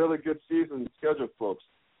have a really good season scheduled, folks.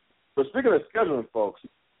 But speaking of scheduling, folks,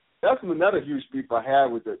 that's another huge beef I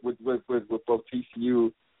had with both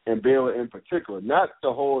TCU and Baylor in particular. Not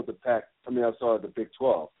the whole of the Pac. I mean, I'm sorry, the Big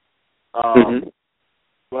 12.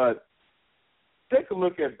 But take a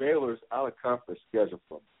look at Baylor's out-of-conference schedule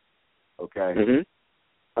for them. Okay?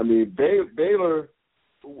 I mean, Baylor,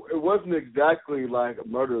 it wasn't exactly like a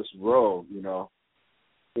murderous row, you know.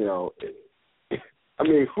 I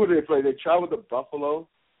mean, who did they play? They traveled to Buffalo.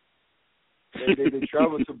 They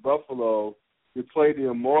traveled to Buffalo. They played the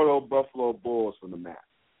immortal Buffalo Bulls from the MAC.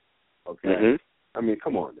 Okay? I mean,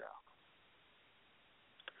 come on now.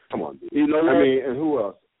 Come on, dude. You know what? I mean, and who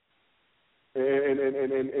else?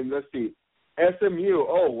 And let's see. SMU,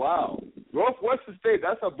 oh, wow. Northwestern State,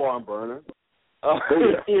 that's a barn burner.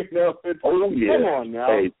 You know, come on now.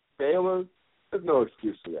 Hey. Baylor, there's no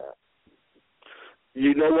excuse for that.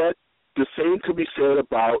 You know what? The same could be said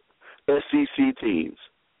about SEC teams.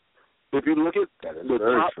 If you look at the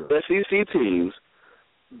top SEC teams,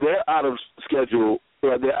 their out of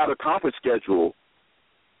conference schedule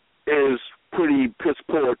is pretty piss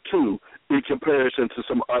poor too in comparison to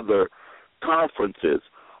some other conferences.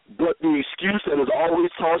 But the excuse that is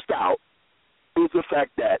always tossed out is the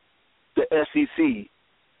fact that the SEC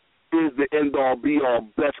is the end-all, be-all,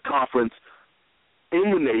 best conference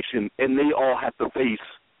in the nation, and they all have to face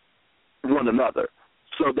one another.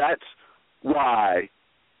 So that's why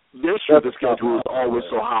their schedule is always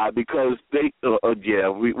so high, because they,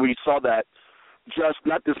 we saw that just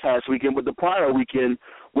not this past weekend, but the prior weekend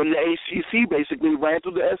when the ACC basically ran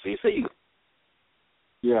through the SEC.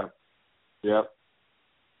 Yeah.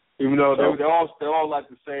 Even though they all like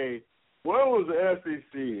to say, "Where was the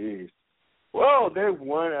SEC East?" Well, they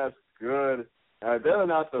weren't as good. They're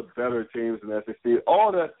not the better teams in the SEC.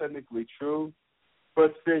 All that's technically true,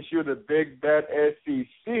 but since you're the big bad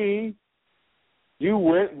SEC, you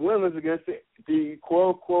went winners against the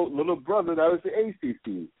quote-unquote little brother that was the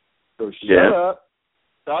ACC. So shut up,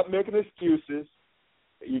 stop making excuses.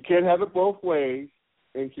 You can't have it both ways,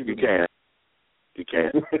 and keep it moving. You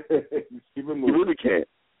can't. Keep it moving. You really can't.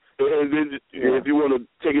 And then if you want to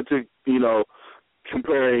take it to,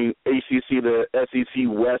 comparing ACC to SEC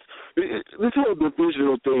West, this whole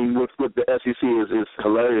divisional thing with the SEC is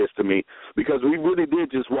hilarious to me, because we really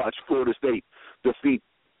did just watch Florida State defeat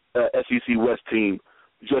SEC West team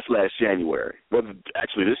just last January. Well,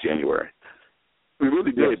 actually this January. We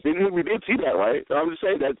really did. Yes. We did see that, right? I'm just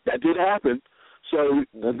saying that did happen. So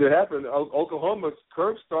that did happen. Oklahoma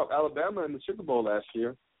curb stomped Alabama in the Sugar Bowl last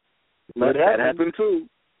year. That happened too.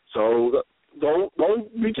 So don't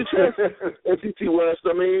beat your chest, SEC West.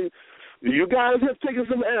 I mean, you guys have taken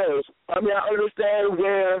some L's. I mean, I understand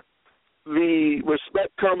where the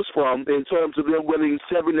respect comes from in terms of them winning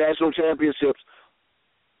 7 national championships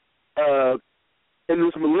in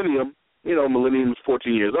this millennium. Millennium's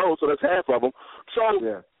 14 years old, so that's half of them. So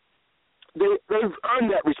they've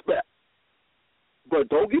earned that respect. But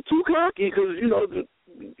don't get too cocky, because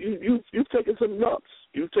you've taken some lumps.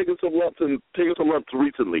 You've taken some lumps and taken some lumps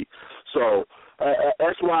recently. So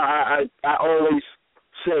that's why I always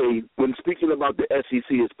say, when speaking about the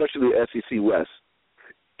SEC, especially the SEC West,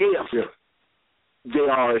 if they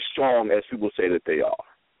are as strong as people say that they are,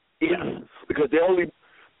 because they only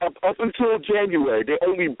up until January they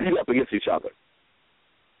only beat up against each other.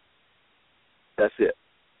 That's it.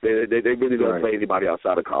 They really don't play anybody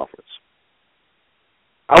outside the conference.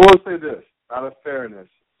 I will say this, out of fairness,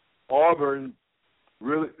 Auburn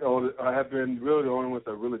really have been really the only ones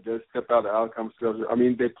that really did step out of the outcome schedule. I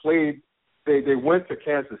mean, they went to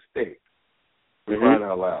Kansas State, crying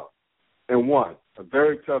out loud, and won a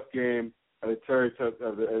very tough game. against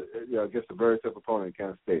a very tough opponent in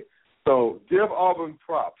Kansas State. So give Auburn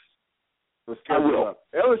props for scheduling up.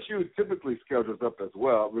 LSU typically schedules up as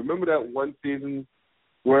well. Remember that one season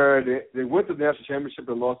where they went to the national championship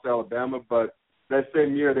and lost to Alabama, but that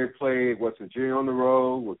same year they played West Virginia on the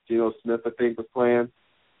road with Geno Smith, I think, was playing.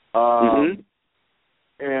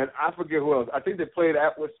 And I forget who else. I think they played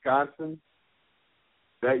at Wisconsin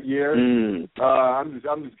that year. I'm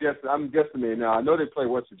just guessing. I'm guessing now. I know they played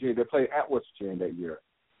West Virginia. They played at West Virginia that year.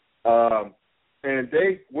 And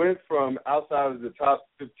they went from outside of the top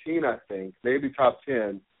 15, I think, maybe top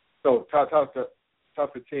 10, so top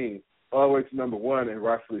 15, all the way to number 1, and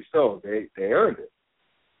rightfully so. They earned it.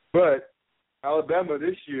 But Alabama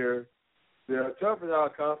this year, their toughest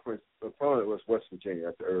out-of-conference opponent was West Virginia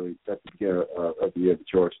at the beginning of the year, the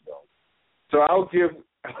Georgia Dome. So I'll give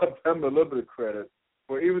Alabama a little bit of credit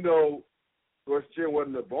for, even though West Virginia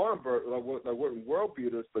wasn't the barn burner, wasn't world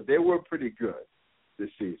beaters, but they were pretty good this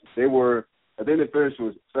season. They were, I think they finished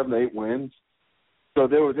with 7 or 8 wins, so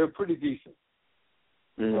they're pretty decent.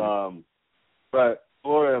 But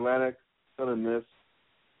Florida Atlantic, Southern Miss,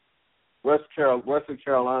 Western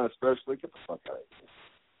Carolina especially, get the fuck out of here.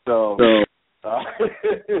 So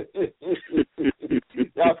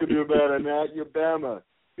y'all can do better than that. You're Bama.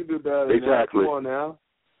 You can do better than that. Come on now.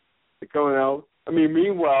 They're coming out. I mean,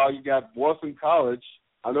 meanwhile, you got Boston College.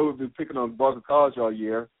 I know we've been picking on Boston College all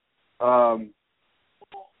year.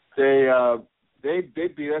 They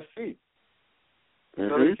beat SC.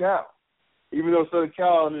 Southern Cal. Even though Southern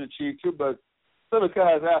Cal underachieved too, but Southern Cal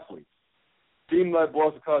has athletes. Team like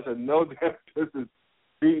Boston College has no damn business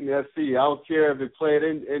beating SC. I don't care if they played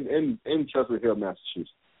in Chestnut Hill,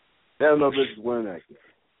 Massachusetts. They have no business winning that game.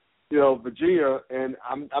 You know, Virginia, and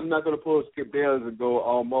I'm not going to pull Skip Bayless and go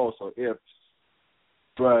almost or ifs,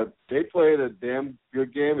 but they played a damn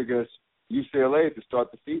good game against UCLA to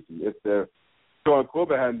start the season. If the Sean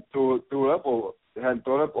Corbett hadn't thrown up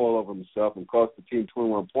all over himself and cost the team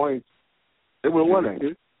 21 points, they would have won that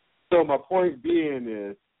game. So my point being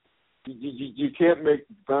is, you can't make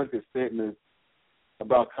blanket statements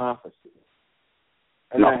about conferences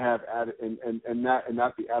and not have and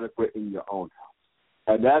not be adequate in your own house.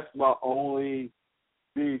 And that's my only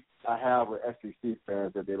beef I have with SEC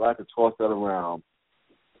fans, that they like to toss that around.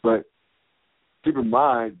 But keep in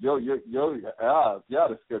mind, you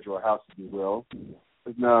to schedule a house, if you will.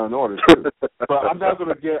 It's not in order to. But I'm not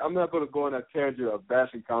going to go on that tangent of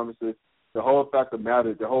bashing conferences. The whole fact of the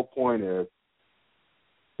matter, the whole point is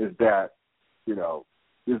that, you know,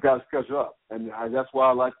 you've got to schedule up. And that's why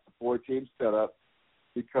I like the 4-team setup,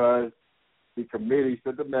 because the committee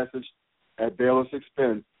sent the message at Baylor's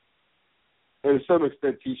expense, and to some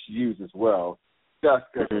extent TCU's as well. You got to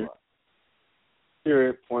schedule up.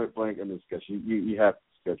 Period, point blank, in this schedule. You have to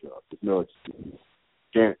schedule up. There's no excuse.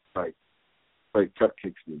 You can't play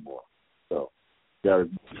cupcakes anymore. So,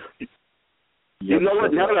 you know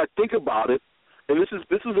what? Now that I think about it, and this is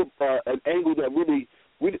an angle that really,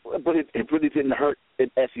 but it really didn't hurt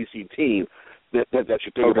an SEC team that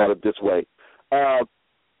should think about it this way.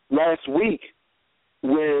 Last week,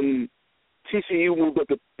 when TCU moved up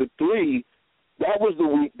to 3, that was the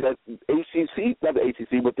week that not the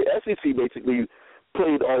ACC, but the SEC basically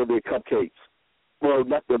played all of their cupcakes. Well,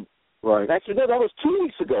 not the right. Actually, no, that was 2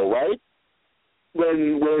 weeks ago, right?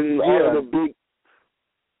 When all of the big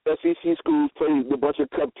SEC schools played a bunch of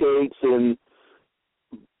cupcakes and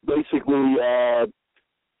basically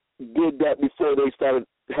did that before they started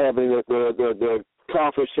having their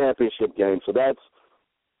conference championship game. So that's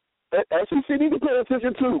SEC need to pay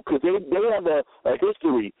attention too, because they have a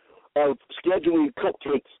history of scheduling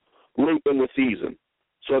cupcakes late in the season.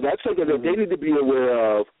 So that's something that they need to be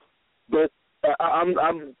aware of. But I'm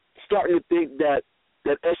starting to think that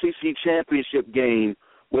SEC championship game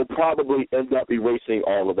will probably end up erasing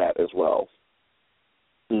all of that as well.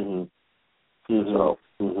 So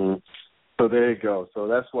there you go. So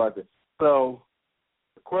that's why. So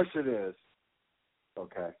the question is,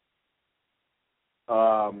 okay,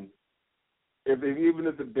 even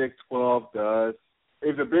if the Big 12 does,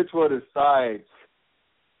 if the Big 12 decides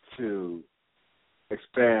to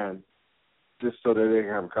expand just so that they can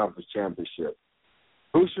have a conference championship,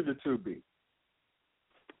 who should the two be?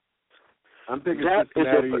 I'm thinking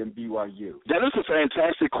Cincinnati and BYU. That is a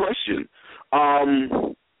fantastic question.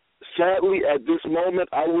 Sadly, at this moment,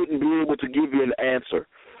 I wouldn't be able to give you an answer.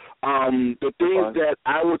 The things that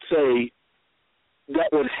I would say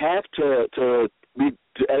that would have to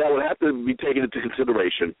be taken into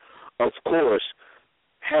consideration, of course,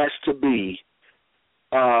 has to be,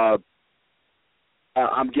 I'm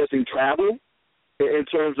guessing, travel in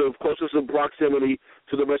terms of closeness and proximity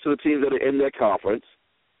to the rest of the teams that are in their conference.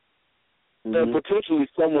 and potentially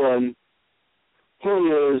someone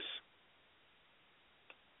who is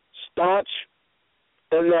staunch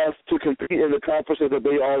enough to compete in the conferences that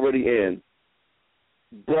they already in,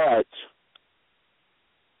 but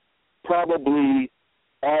probably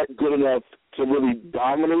aren't good enough to really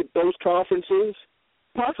dominate those conferences.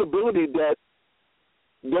 Possibility that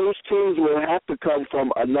those teams will have to come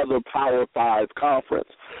from another Power 5 conference.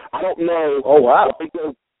 I don't know. Oh, wow.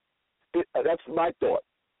 That's my thought.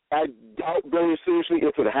 I doubt very seriously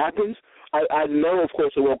if it happens. I know, of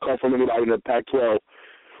course, it won't come from anybody in the Pac-12.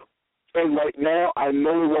 And right now, I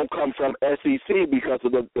know it won't come from SEC because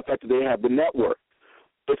of the fact that they have the network.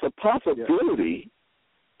 It's a possibility,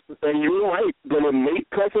 and you're right, that it may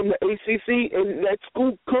come from the ACC, and that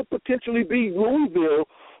school could potentially be Louisville.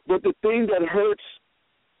 But the thing that hurts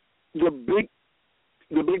the Big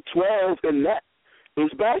 12 in that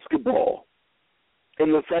is basketball,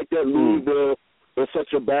 and the fact that Louisville is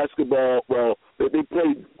such a basketball. Well, they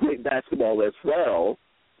play great basketball as well,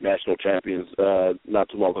 national champions not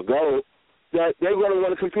too long ago. That they're going to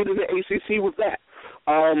want to compete in the ACC with that.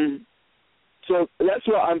 So that's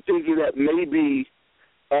why I'm thinking that maybe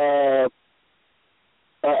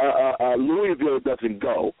Louisville doesn't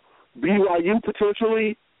go. BYU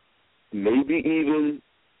potentially, maybe even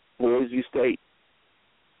Boise State.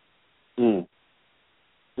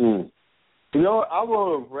 You know, I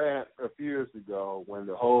wrote a rant a few years ago when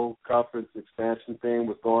the whole conference expansion thing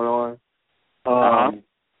was going on,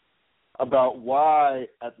 about why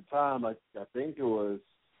at the time I think it was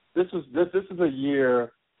this is a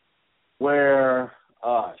year where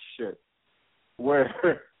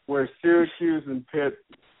where Syracuse and Pitt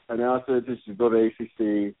announced that they should go to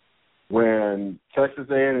ACC, when Texas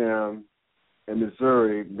A&M and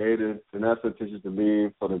Missouri made it announced that they should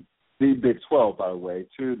leave for the Big 12, by the way,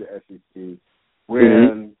 to the SEC,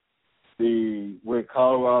 when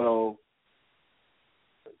Colorado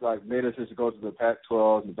made us to go to the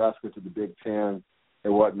Pac-12, Nebraska to the Big 10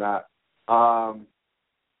 and whatnot. I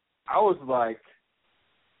was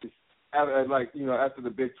after the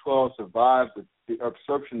Big 12 survived the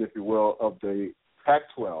absorption, if you will, of the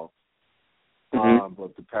Pac-12,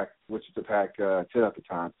 but which is the Pac-10 at the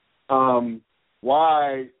time.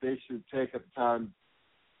 Why they should take at the time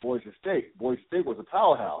Boise State. Boise State was a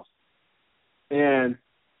powerhouse, and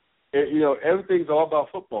everything's all about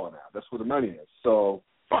football now. That's where the money is. So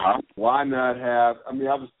why not have? I mean,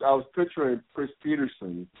 I was picturing Chris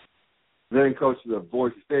Peterson, then coach of the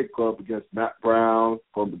Boise State, going up against Matt Brown,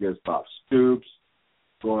 going up against Bob Stoops,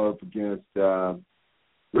 going up against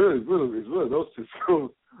really those two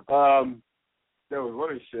schools that was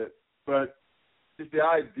running shit. But just the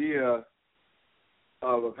idea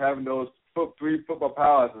of having those three football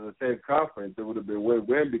powerhouses in the same conference, it would have been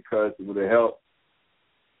win-win because it would have helped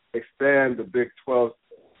expand the Big 12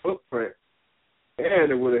 footprint, and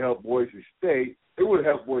it would have helped Boise State. It would have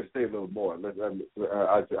helped Boise State a little more.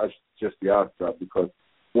 I should just be honest about it, because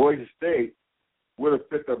Boise State would have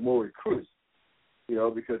picked up more recruits,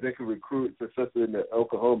 because they could recruit successfully in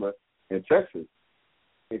Oklahoma and Texas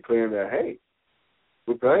and claim that, hey,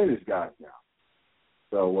 we're playing these guys now.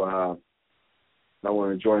 So I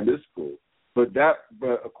want to join this school. But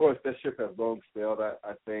of course, that ship has long sailed.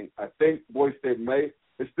 I think Boise State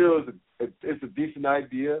it still is it's a decent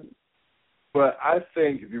idea, but I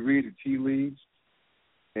think if you read the tea leaves,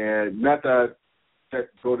 and not that I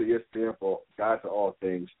go to ESPN for guys of all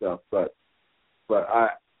things stuff, but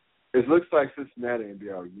it looks like Cincinnati and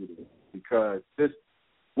BYU, because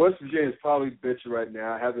West Virginia is probably bitching right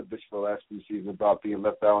now. Hasn't bitched for the last few seasons about being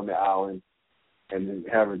left out on the island and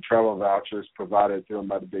having travel vouchers provided to them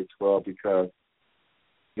by the Big 12, because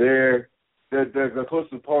their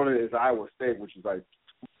closest opponent is Iowa State, which is like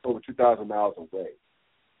over 2,000 miles away.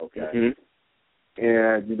 Okay,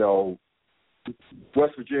 and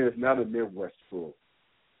West Virginia is not a Midwest school,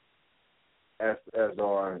 as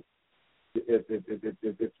are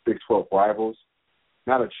its Big 12 rivals.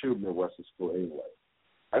 Not a true Midwestern school anyway.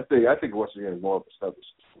 I think West Virginia is more of a Southern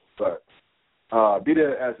school, but be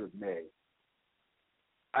that as it may,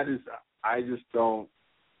 I just don't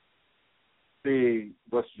see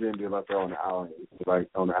West Virginia being left there on the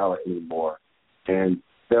island anymore, and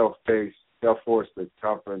they'll force the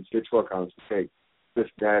conference, Big 12 conference, to take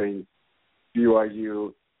Cincinnati,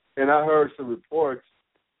 BYU, and I heard some reports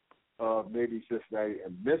of maybe Cincinnati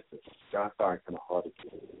and Memphis. I find it kind of hard to do.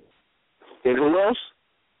 And who else?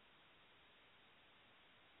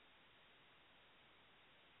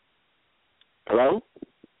 Hello?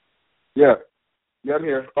 Yeah, I'm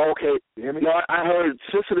here. Okay. You hear me? No, I heard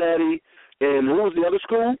Cincinnati, and who was the other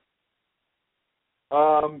school?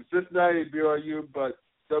 Cincinnati, BYU, but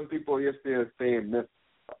some people yesterday are saying Memphis.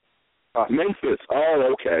 Memphis.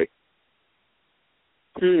 Oh, okay.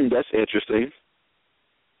 That's interesting.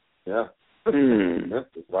 Yeah.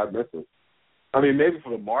 Memphis. Why Memphis? I mean, maybe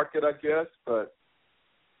for the market, I guess, but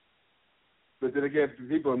then again,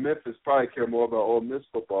 people in Memphis probably care more about Ole Miss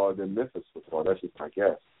football than Memphis football. That's just my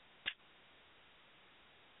guess.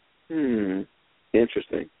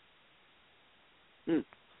 Interesting.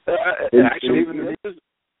 Actually, even Memphis,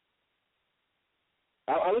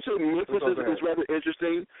 I would say Memphis is rather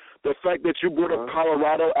interesting. The fact that you brought up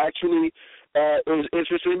Colorado actually is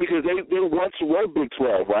interesting because they once were Big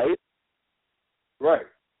 12, right? Right.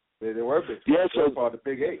 They were Big 12. Yeah, so part of the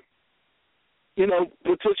Big 8. You know,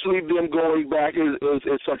 potentially them going back is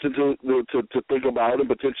something to think about and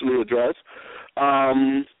potentially address.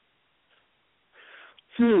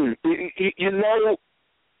 You know,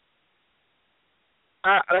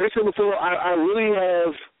 like I said before, I really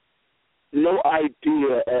have no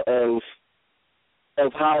idea of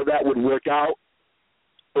how that would work out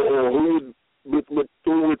or who would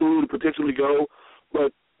potentially go.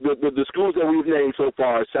 But the schools that we've named so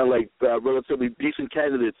far sound like relatively decent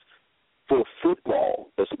candidates for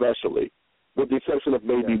football, especially, with the exception of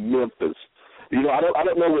maybe Memphis. You know, I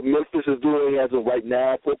don't know what Memphis is doing as of right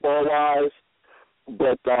now, football-wise,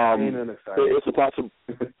 but it's a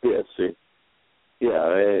possibility.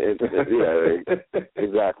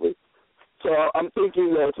 Exactly. So I'm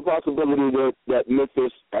thinking that it's a possibility that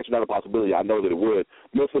Memphis, actually not a possibility, I know that it would,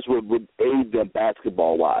 Memphis would aid them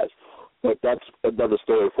basketball-wise, but that's another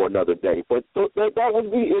story for another day. But that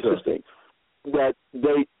would be interesting, that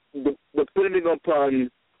depending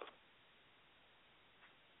upon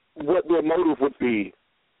what their motive would be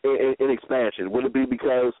in expansion. Would it be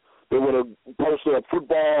because they want to bolster up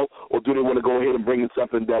football, or do they want to go ahead and bring in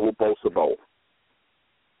something that will bolster both?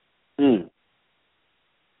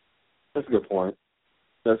 That's a good point.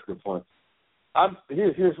 Here's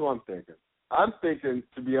what I'm thinking. I'm thinking,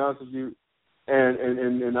 to be honest with you, and I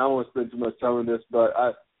don't want to spend too much time on this, but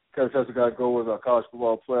I kind of got to go with our college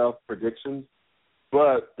football playoff predictions.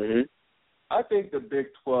 But I think the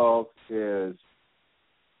Big 12 is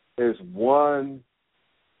one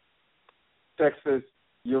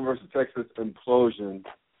University of Texas implosion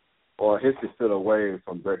or hissy fit away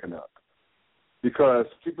from breaking up. Because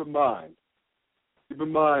keep in mind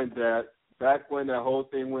that back when that whole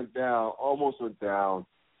thing almost went down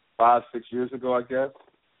 5-6 years ago, I guess,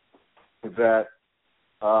 that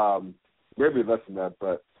maybe less than that,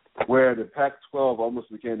 but where the Pac-12 almost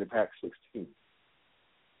became the Pac-16.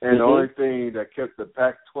 And the only thing that kept the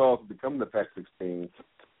Pac-12 from becoming the Pac-16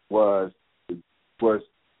 was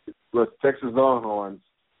Texas Longhorns.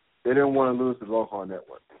 They didn't want to lose the Longhorn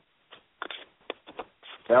Network.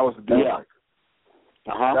 That was the deal breaker.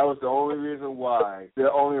 That was the only reason why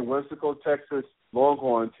they're only a whimsical Texas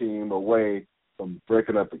Longhorn team away from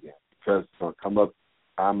breaking up again, because it's going to come up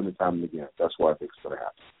time and time again. That's why I think it's going to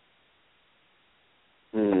happen.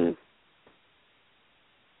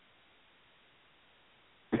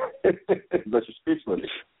 But you're speechless.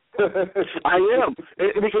 I am,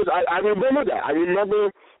 because I remember that. I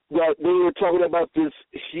remember that they were talking about this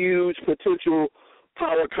huge potential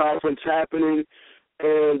power conference happening,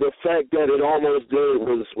 and the fact that it almost did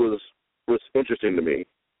was interesting to me.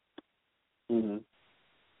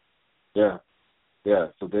 Yeah.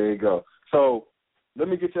 So there you go. So let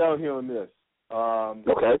me get you out here on this.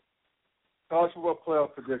 Okay. College football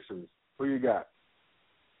playoff predictions. Who you got?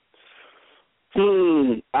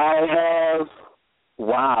 I have.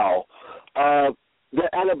 Wow. The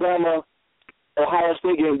Alabama-Ohio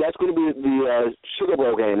State game, that's going to be the Sugar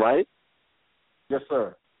Bowl game, right? Yes,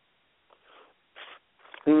 sir.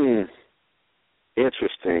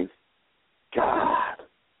 Interesting. God.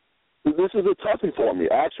 This is a toughie for me,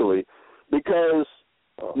 actually, because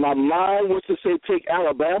my mind was to say take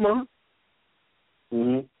Alabama,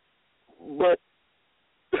 but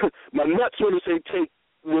my nuts were to say take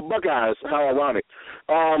the Buckeyes. How ironic.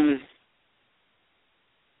 I'm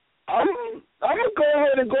gonna go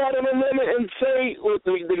ahead and go out on a limb and say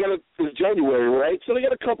it's January, right? So they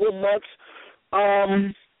got a couple of months.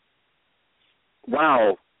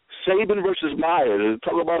 Wow, Saban versus Myers.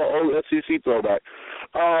 Talk about an old SEC throwback.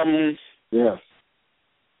 Yeah.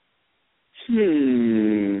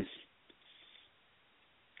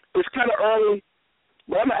 It's kind of early,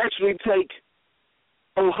 but I'm gonna actually take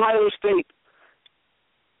Ohio State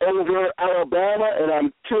over Alabama, and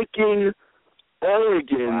I'm taking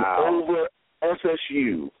Oregon over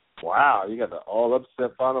FSU. Wow, you got the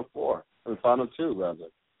all-upset Final Four, or Final Two, rather.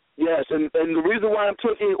 Yes, and the reason why I'm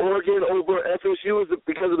taking Oregon over FSU is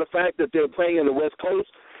because of the fact that they're playing in the West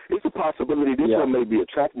Coast. It's a possibility this one may be a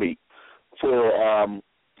track meet for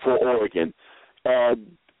Oregon.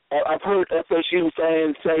 I've heard FSU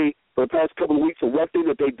fans say for the past couple of weeks, the one thing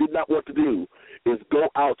that they did not want to do is go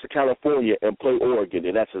out to California and play Oregon,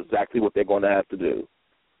 and that's exactly what they're going to have to do.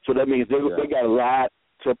 So that means they got a lot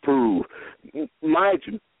to prove. Mind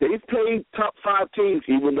you, they've played top 5 teams,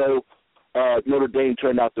 even though Notre Dame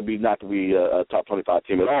turned out to be not to be a top 25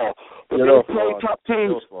 team at all. But they've played top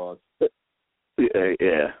teams.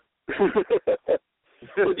 Yeah.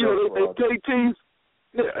 But, you know, they played teams.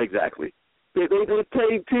 Yeah, exactly. They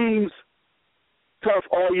played teams tough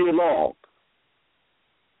all year long.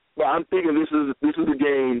 But I'm thinking this is a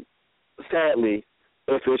game, sadly,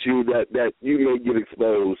 FSU that you may get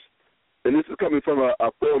exposed. And this is coming from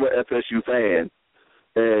a former FSU fan,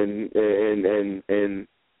 and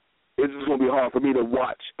it's just going to be hard for me to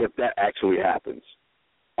watch if that actually happens.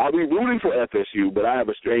 I'll be rooting for FSU, but I have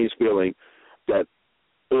a strange feeling that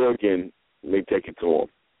Oregon may take it to them.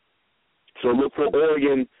 So look for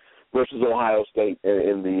Oregon versus Ohio State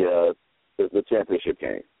in the championship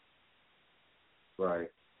game.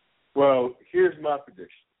 Right. Well, here's my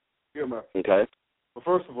prediction. Okay. Well,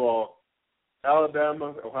 first of all,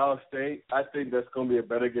 Alabama, Ohio State, I think that's going to be a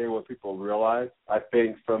better game than people realize. I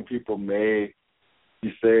think some people may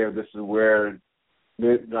be saying this is where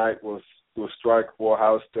midnight will strike for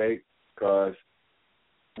Ohio State because,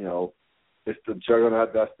 you know, it's the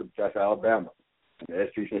juggernaut. That's Alabama. The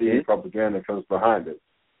SEC propaganda comes behind it.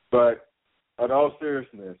 But in all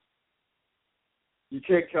seriousness, you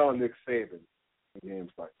can't count on Nick Saban in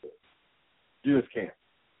games like this. You just can't.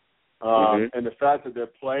 And the fact that they're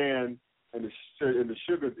playing in the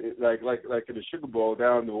sugar like in the Sugar Bowl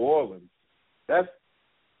down in New Orleans, that's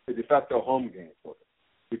a de facto home game for them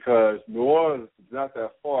because New Orleans is not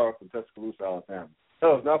that far from Tuscaloosa, Alabama.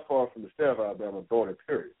 No, it's not far from the state of Alabama border,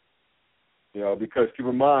 period. You know, because keep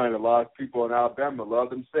in mind, a lot of people in Alabama love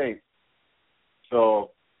them Saints.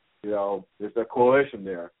 So, you know, there's a correlation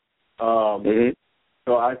there.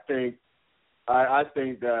 So I think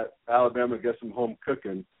that Alabama gets some home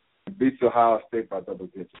cooking and beats Ohio State by double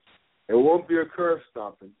digits. It won't be a curve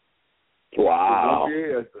stomping. Wow.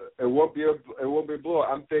 It won't be a blowout.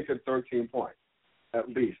 I'm thinking 13 points at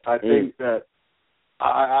least. I think that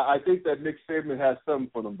I think that Nick Saban has something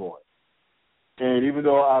for them boys. And even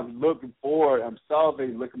though I'm looking forward, I'm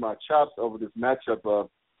salivating, licking my chops over this matchup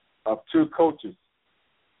of two coaches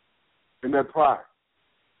in their prime.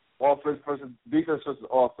 Offense versus defense versus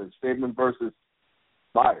offense, Saban versus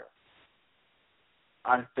Meyer.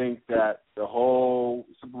 I think that the whole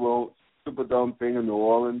Superdome thing in New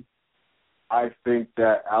Orleans, I think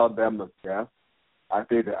that Alabama's depth, I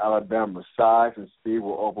think that Alabama's size and speed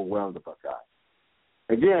will overwhelm the Buckeyes.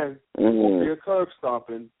 Again, it won't be a curve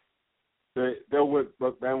stomping. They'll win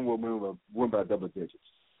by double digits.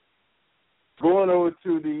 Going over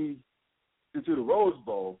to the Rose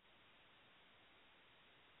Bowl,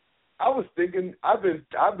 I was thinking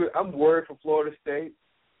I'm worried for Florida State,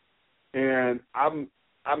 and I'm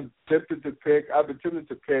tempted to pick. I've been tempted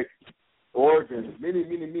to pick Oregon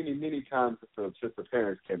many times since the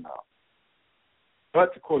parents came out.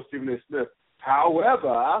 But of course, Stephen A. Smith. However,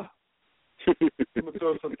 I'm gonna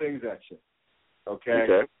throw some things at you.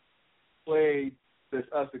 Okay. Played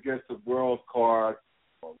us against the world card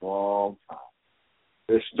for a long time.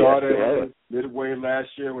 They started midway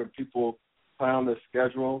last year when people planned their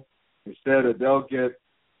schedule. Instead of they'll get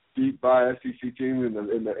beat by an SEC team in the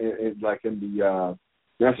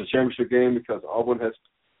national championship game because the Auburn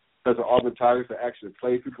Tigers have actually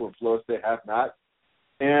played people in Florida State have not,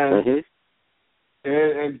 and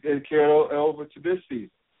carry over to this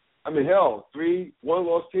season. I mean, hell, 3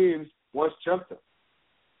 one-loss teams once jumped them.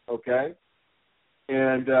 Okay,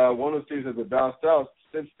 and one of those teams has been bounced out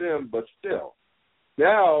since then, but still,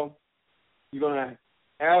 now you're gonna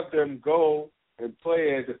have them go and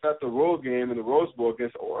play a de facto road game in the Rose Bowl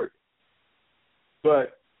against Oregon.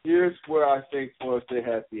 But here's where I think Florida State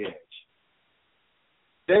has the edge.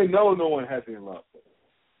 They know no one has any love for them.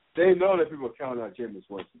 They know that people are counting out Jameis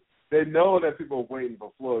Winston. They know that people are waiting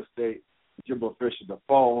for Florida State and Jimbo Fisher to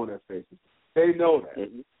fall on their faces. They know that.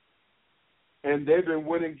 And they've been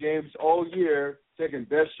winning games all year, taking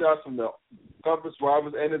best shots from the conference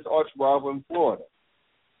rivals and its arch rival in Florida.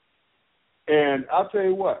 And I'll tell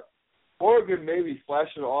you what, Oregon may be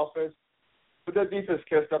flashing the offense, but their defense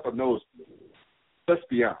can't stop a nosebleed. Let's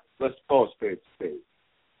be honest. Let's call spade to spade.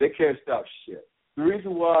 They can't stop shit. The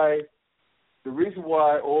reason why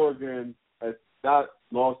Oregon has not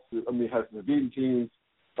has beaten teams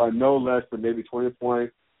by no less than maybe 20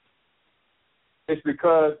 points, it's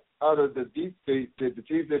because out of the teams they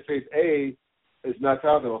face, A, is not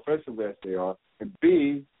talented offensively as they are, and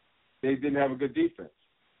B, they didn't have a good defense.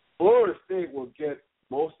 Florida State will get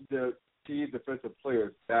most of their key defensive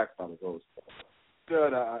players back by the Rose Bowl.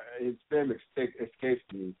 His name escapes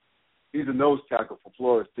me. He's a nose tackle for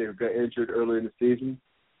Florida State who got injured early in the season.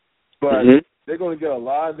 But they're going to get a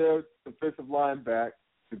lot of their defensive line back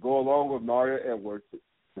to go along with Mario Edwards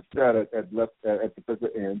instead at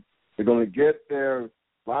defensive end. They're going to get their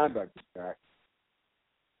linebackers back.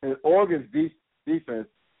 And Oregon's defense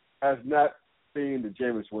has not seen the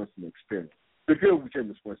Jameis Winston experience. The good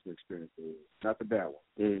Jameis Winston experience, not the bad one.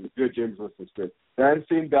 The good Jameis Winston experience. They hadn't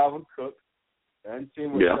seen Dalvin Cook. They hadn't seen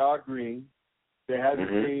Rashad Green. They hadn't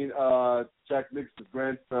seen Jack Nixon's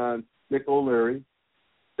grandson, Nick O'Leary.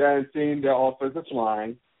 They hadn't seen their offensive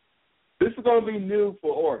line. This is going to be new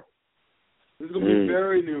for Oregon. This is going to be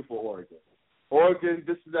very new for Oregon. Oregon,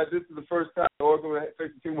 this is the first time Oregon will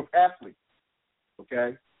face a team with athletes.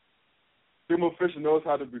 Okay? Jimbo Fisher knows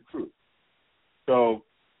how to recruit. So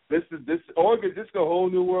this Oregon, this is a whole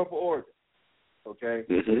new world for Oregon. Okay?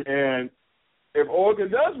 And if Oregon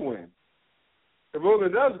does win, then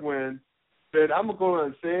I'm going to go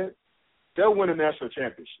and say it, they'll win a national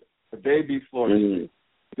championship. If they beat Florida State.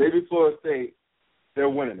 If they beat Florida State, they're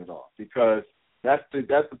winning it all because that's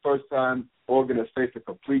the first time Oregon has faced a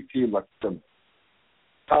complete team like them.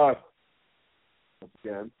 However, once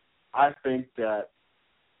again, I think that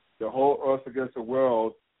the whole earth against the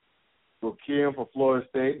world will key in for Florida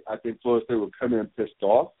State. I think Florida State will come in pissed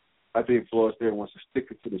off. I think Florida State wants to stick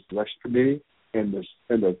it to the selection committee and the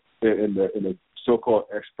so-called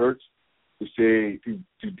experts to say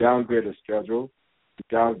to downgrade their schedule, to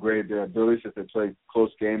downgrade their abilities if they play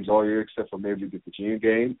close games all year except for maybe the Virginia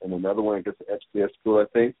game and another one against the FCS school, I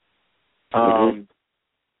think.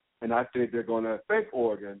 And I think they're going to thank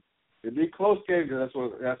Oregon. It'd be close games, and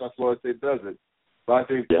that's how Florida State does it. But I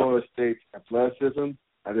think Florida State's athleticism,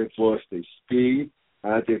 I think Florida State's speed,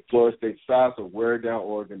 and I think Florida State's size will wear down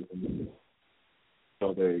Oregon in the middle.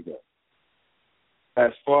 So there you go.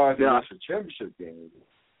 As far as the national championship game,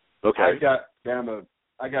 I got Bama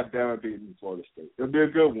beating Florida State. It'll be a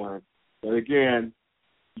good one, but again,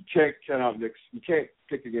 you can't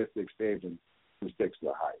pick against Nick Saban. Mistakes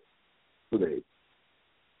are higher. So there you go.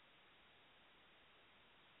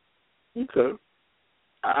 Okay.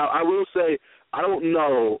 I will say I don't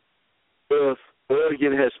know if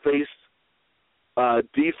Oregon has faced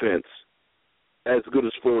defense as good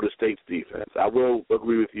as Florida State's defense. I will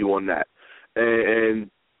agree with you on that.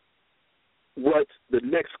 And what the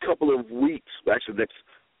next couple of weeks, actually next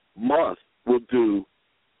month, will do,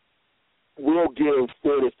 will give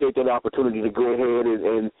Florida State that opportunity to go ahead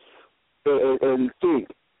and think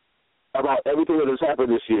about everything that has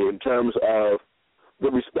happened this year in terms of the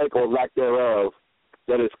respect or lack thereof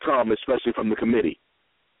that has come, especially from the committee.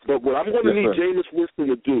 But what I'm going to need Jameis Winston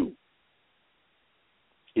to do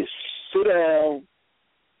is sit down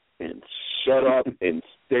and shut up and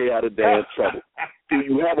stay out of damn trouble. Do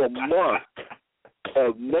you have a month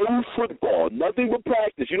of no football, nothing but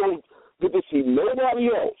practice? You don't get to see nobody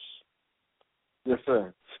else. Yes,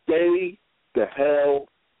 sir. Stay the hell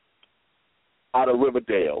out of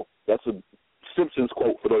Riverdale. That's a Simpsons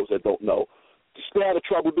quote for those that don't know. Stay out of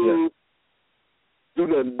trouble, dude. Do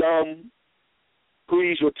nothing dumb.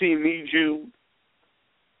 Please, your team needs you.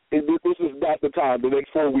 And this is not the time, the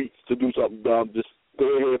next 4 weeks, to do something dumb. Just go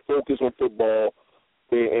ahead, focus on football,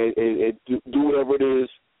 and do whatever it is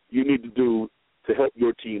you need to do to help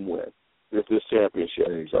your team win with this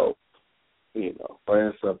championship. So, you know. Plain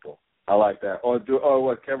and simple. I like that. Or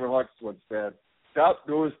what Kevin Hart once said, stop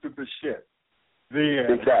doing stupid shit. The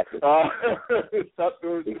end. Exactly. Stop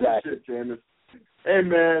doing stupid shit, Jameis. Hey,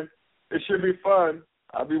 man, it should be fun.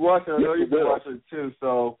 I'll be watching. I know you'll be watching it, too.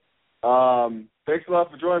 So, thanks a lot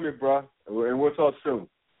for joining me, bro. And we'll talk soon.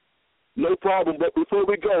 No problem. But before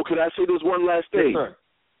we go, can I say this one last thing? Yes, sir.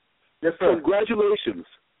 Yes, sir. Congratulations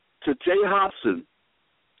to Jay Hobson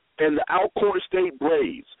and the Alcorn State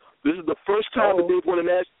Braves. This is the first time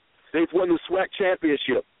that they've won the SWAC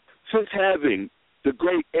championship since having the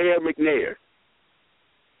great Air McNair.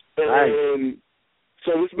 And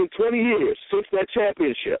so it's been 20 years since that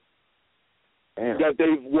championship that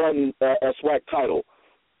they've won a SWAC title.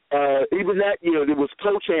 Even that year, there was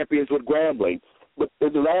co-champions with Grambling. But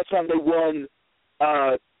the last time they won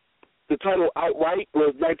the title outright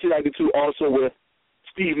was 1992, also with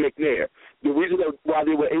Steve McNair. The reason why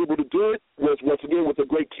they were able to do it was, once again, with a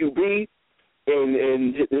great QB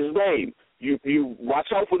and his name. You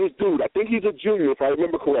watch out for this dude. I think he's a junior, if I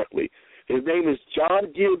remember correctly. His name is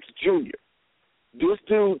John Gibbs Jr. This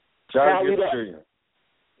dude tallied up.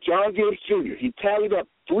 John Gibbs Jr. He tallied up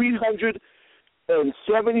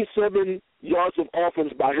 377 yards of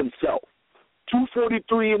offense by himself.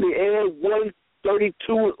 243 in the air,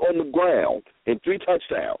 132 on the ground, and 3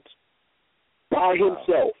 touchdowns. by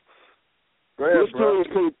himself. This dude has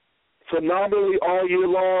played phenomenally all year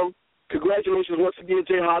long. Congratulations once again,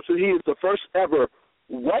 Jay Hobson. He is the first ever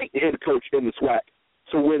white head coach in the SWAC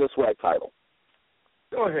to win a SWAC title.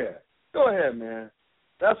 Go ahead, man.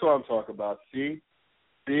 That's what I'm talking about. See,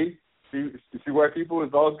 white people,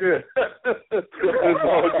 it's all good. It's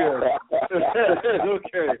all good.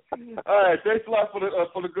 Okay. All right. Thanks a lot for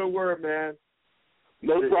the good word, man.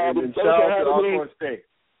 No problem. And shout out to Alcorn State.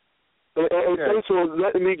 And thanks for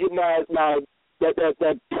letting me get my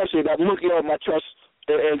that pressure, that monkey on my chest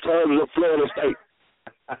in terms of Florida State.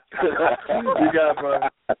 You got it, bro.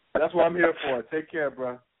 That's what I'm here for. Take care,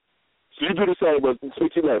 bro. You do the same, but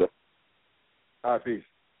speak to you later. All right, peace.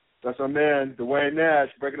 That's our man, Duane Nash,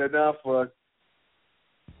 breaking it down for us.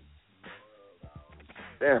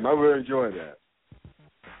 Damn, I really enjoyed that.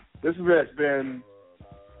 This has been,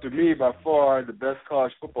 to me, by far the best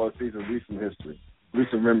college football season in recent history.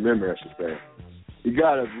 Recent memory, I should say. You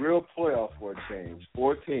got a real playoff for a change.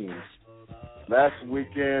 4 teams. Last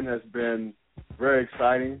weekend has been very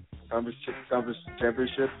exciting. Conference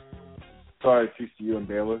championships. Sorry, TCU and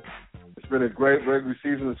Baylor. It's been a great regular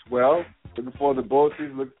season as well. Looking forward to bowl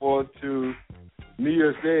season. Looking forward to New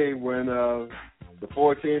Year's Day when the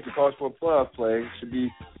 4 teams to college football playoff play. Should be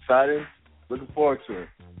exciting. Looking forward to it.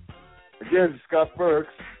 Again, Scott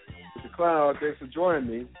Burks with the Clown. Thanks for joining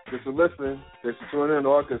me. Thanks for listening. Thanks for tuning in to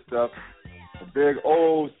all good stuff. A big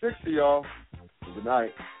old 6 to y'all. Good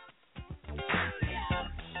night.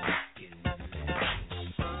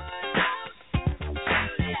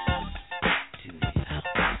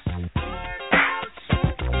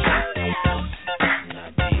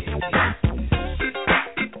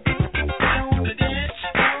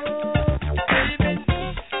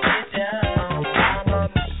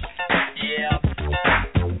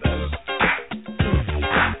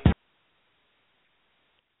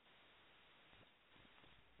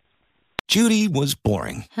 Judy was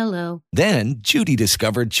boring. Hello. Then Judy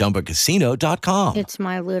discovered ChumbaCasino.com. It's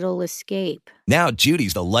my little escape. Now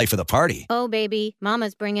Judy's the life of the party. Oh, baby,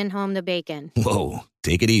 mama's bringing home the bacon. Whoa,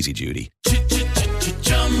 take it easy, Judy.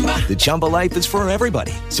 The Chumba life is for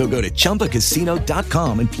everybody. So go to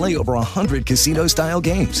ChumbaCasino.com and play over 100 casino-style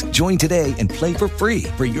games. Join today and play for free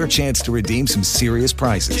for your chance to redeem some serious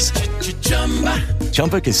prizes.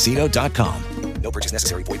 ChumbaCasino.com. No purchase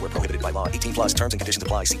necessary. Void where prohibited by law. 18 plus terms and conditions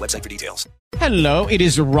apply. See website for details. Hello, it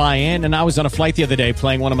is Ryan, and I was on a flight the other day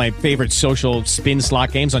playing one of my favorite social spin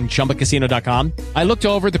slot games on ChumbaCasino.com. I looked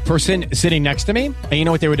over at the person sitting next to me, and you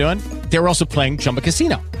know what they were doing? They were also playing Chumba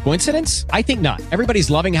Casino. Coincidence? I think not. Everybody's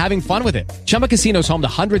loving having fun with it. Chumba Casino is home to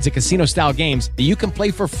hundreds of casino-style games that you can play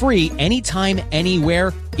for free anytime,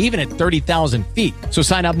 anywhere, even at 30,000 feet. So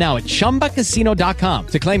sign up now at ChumbaCasino.com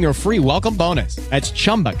to claim your free welcome bonus. That's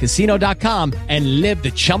ChumbaCasino.com and live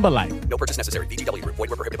the Chumba life. No purchase necessary. VGW. Void where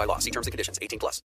prohibited by law. See terms and conditions. 18 plus.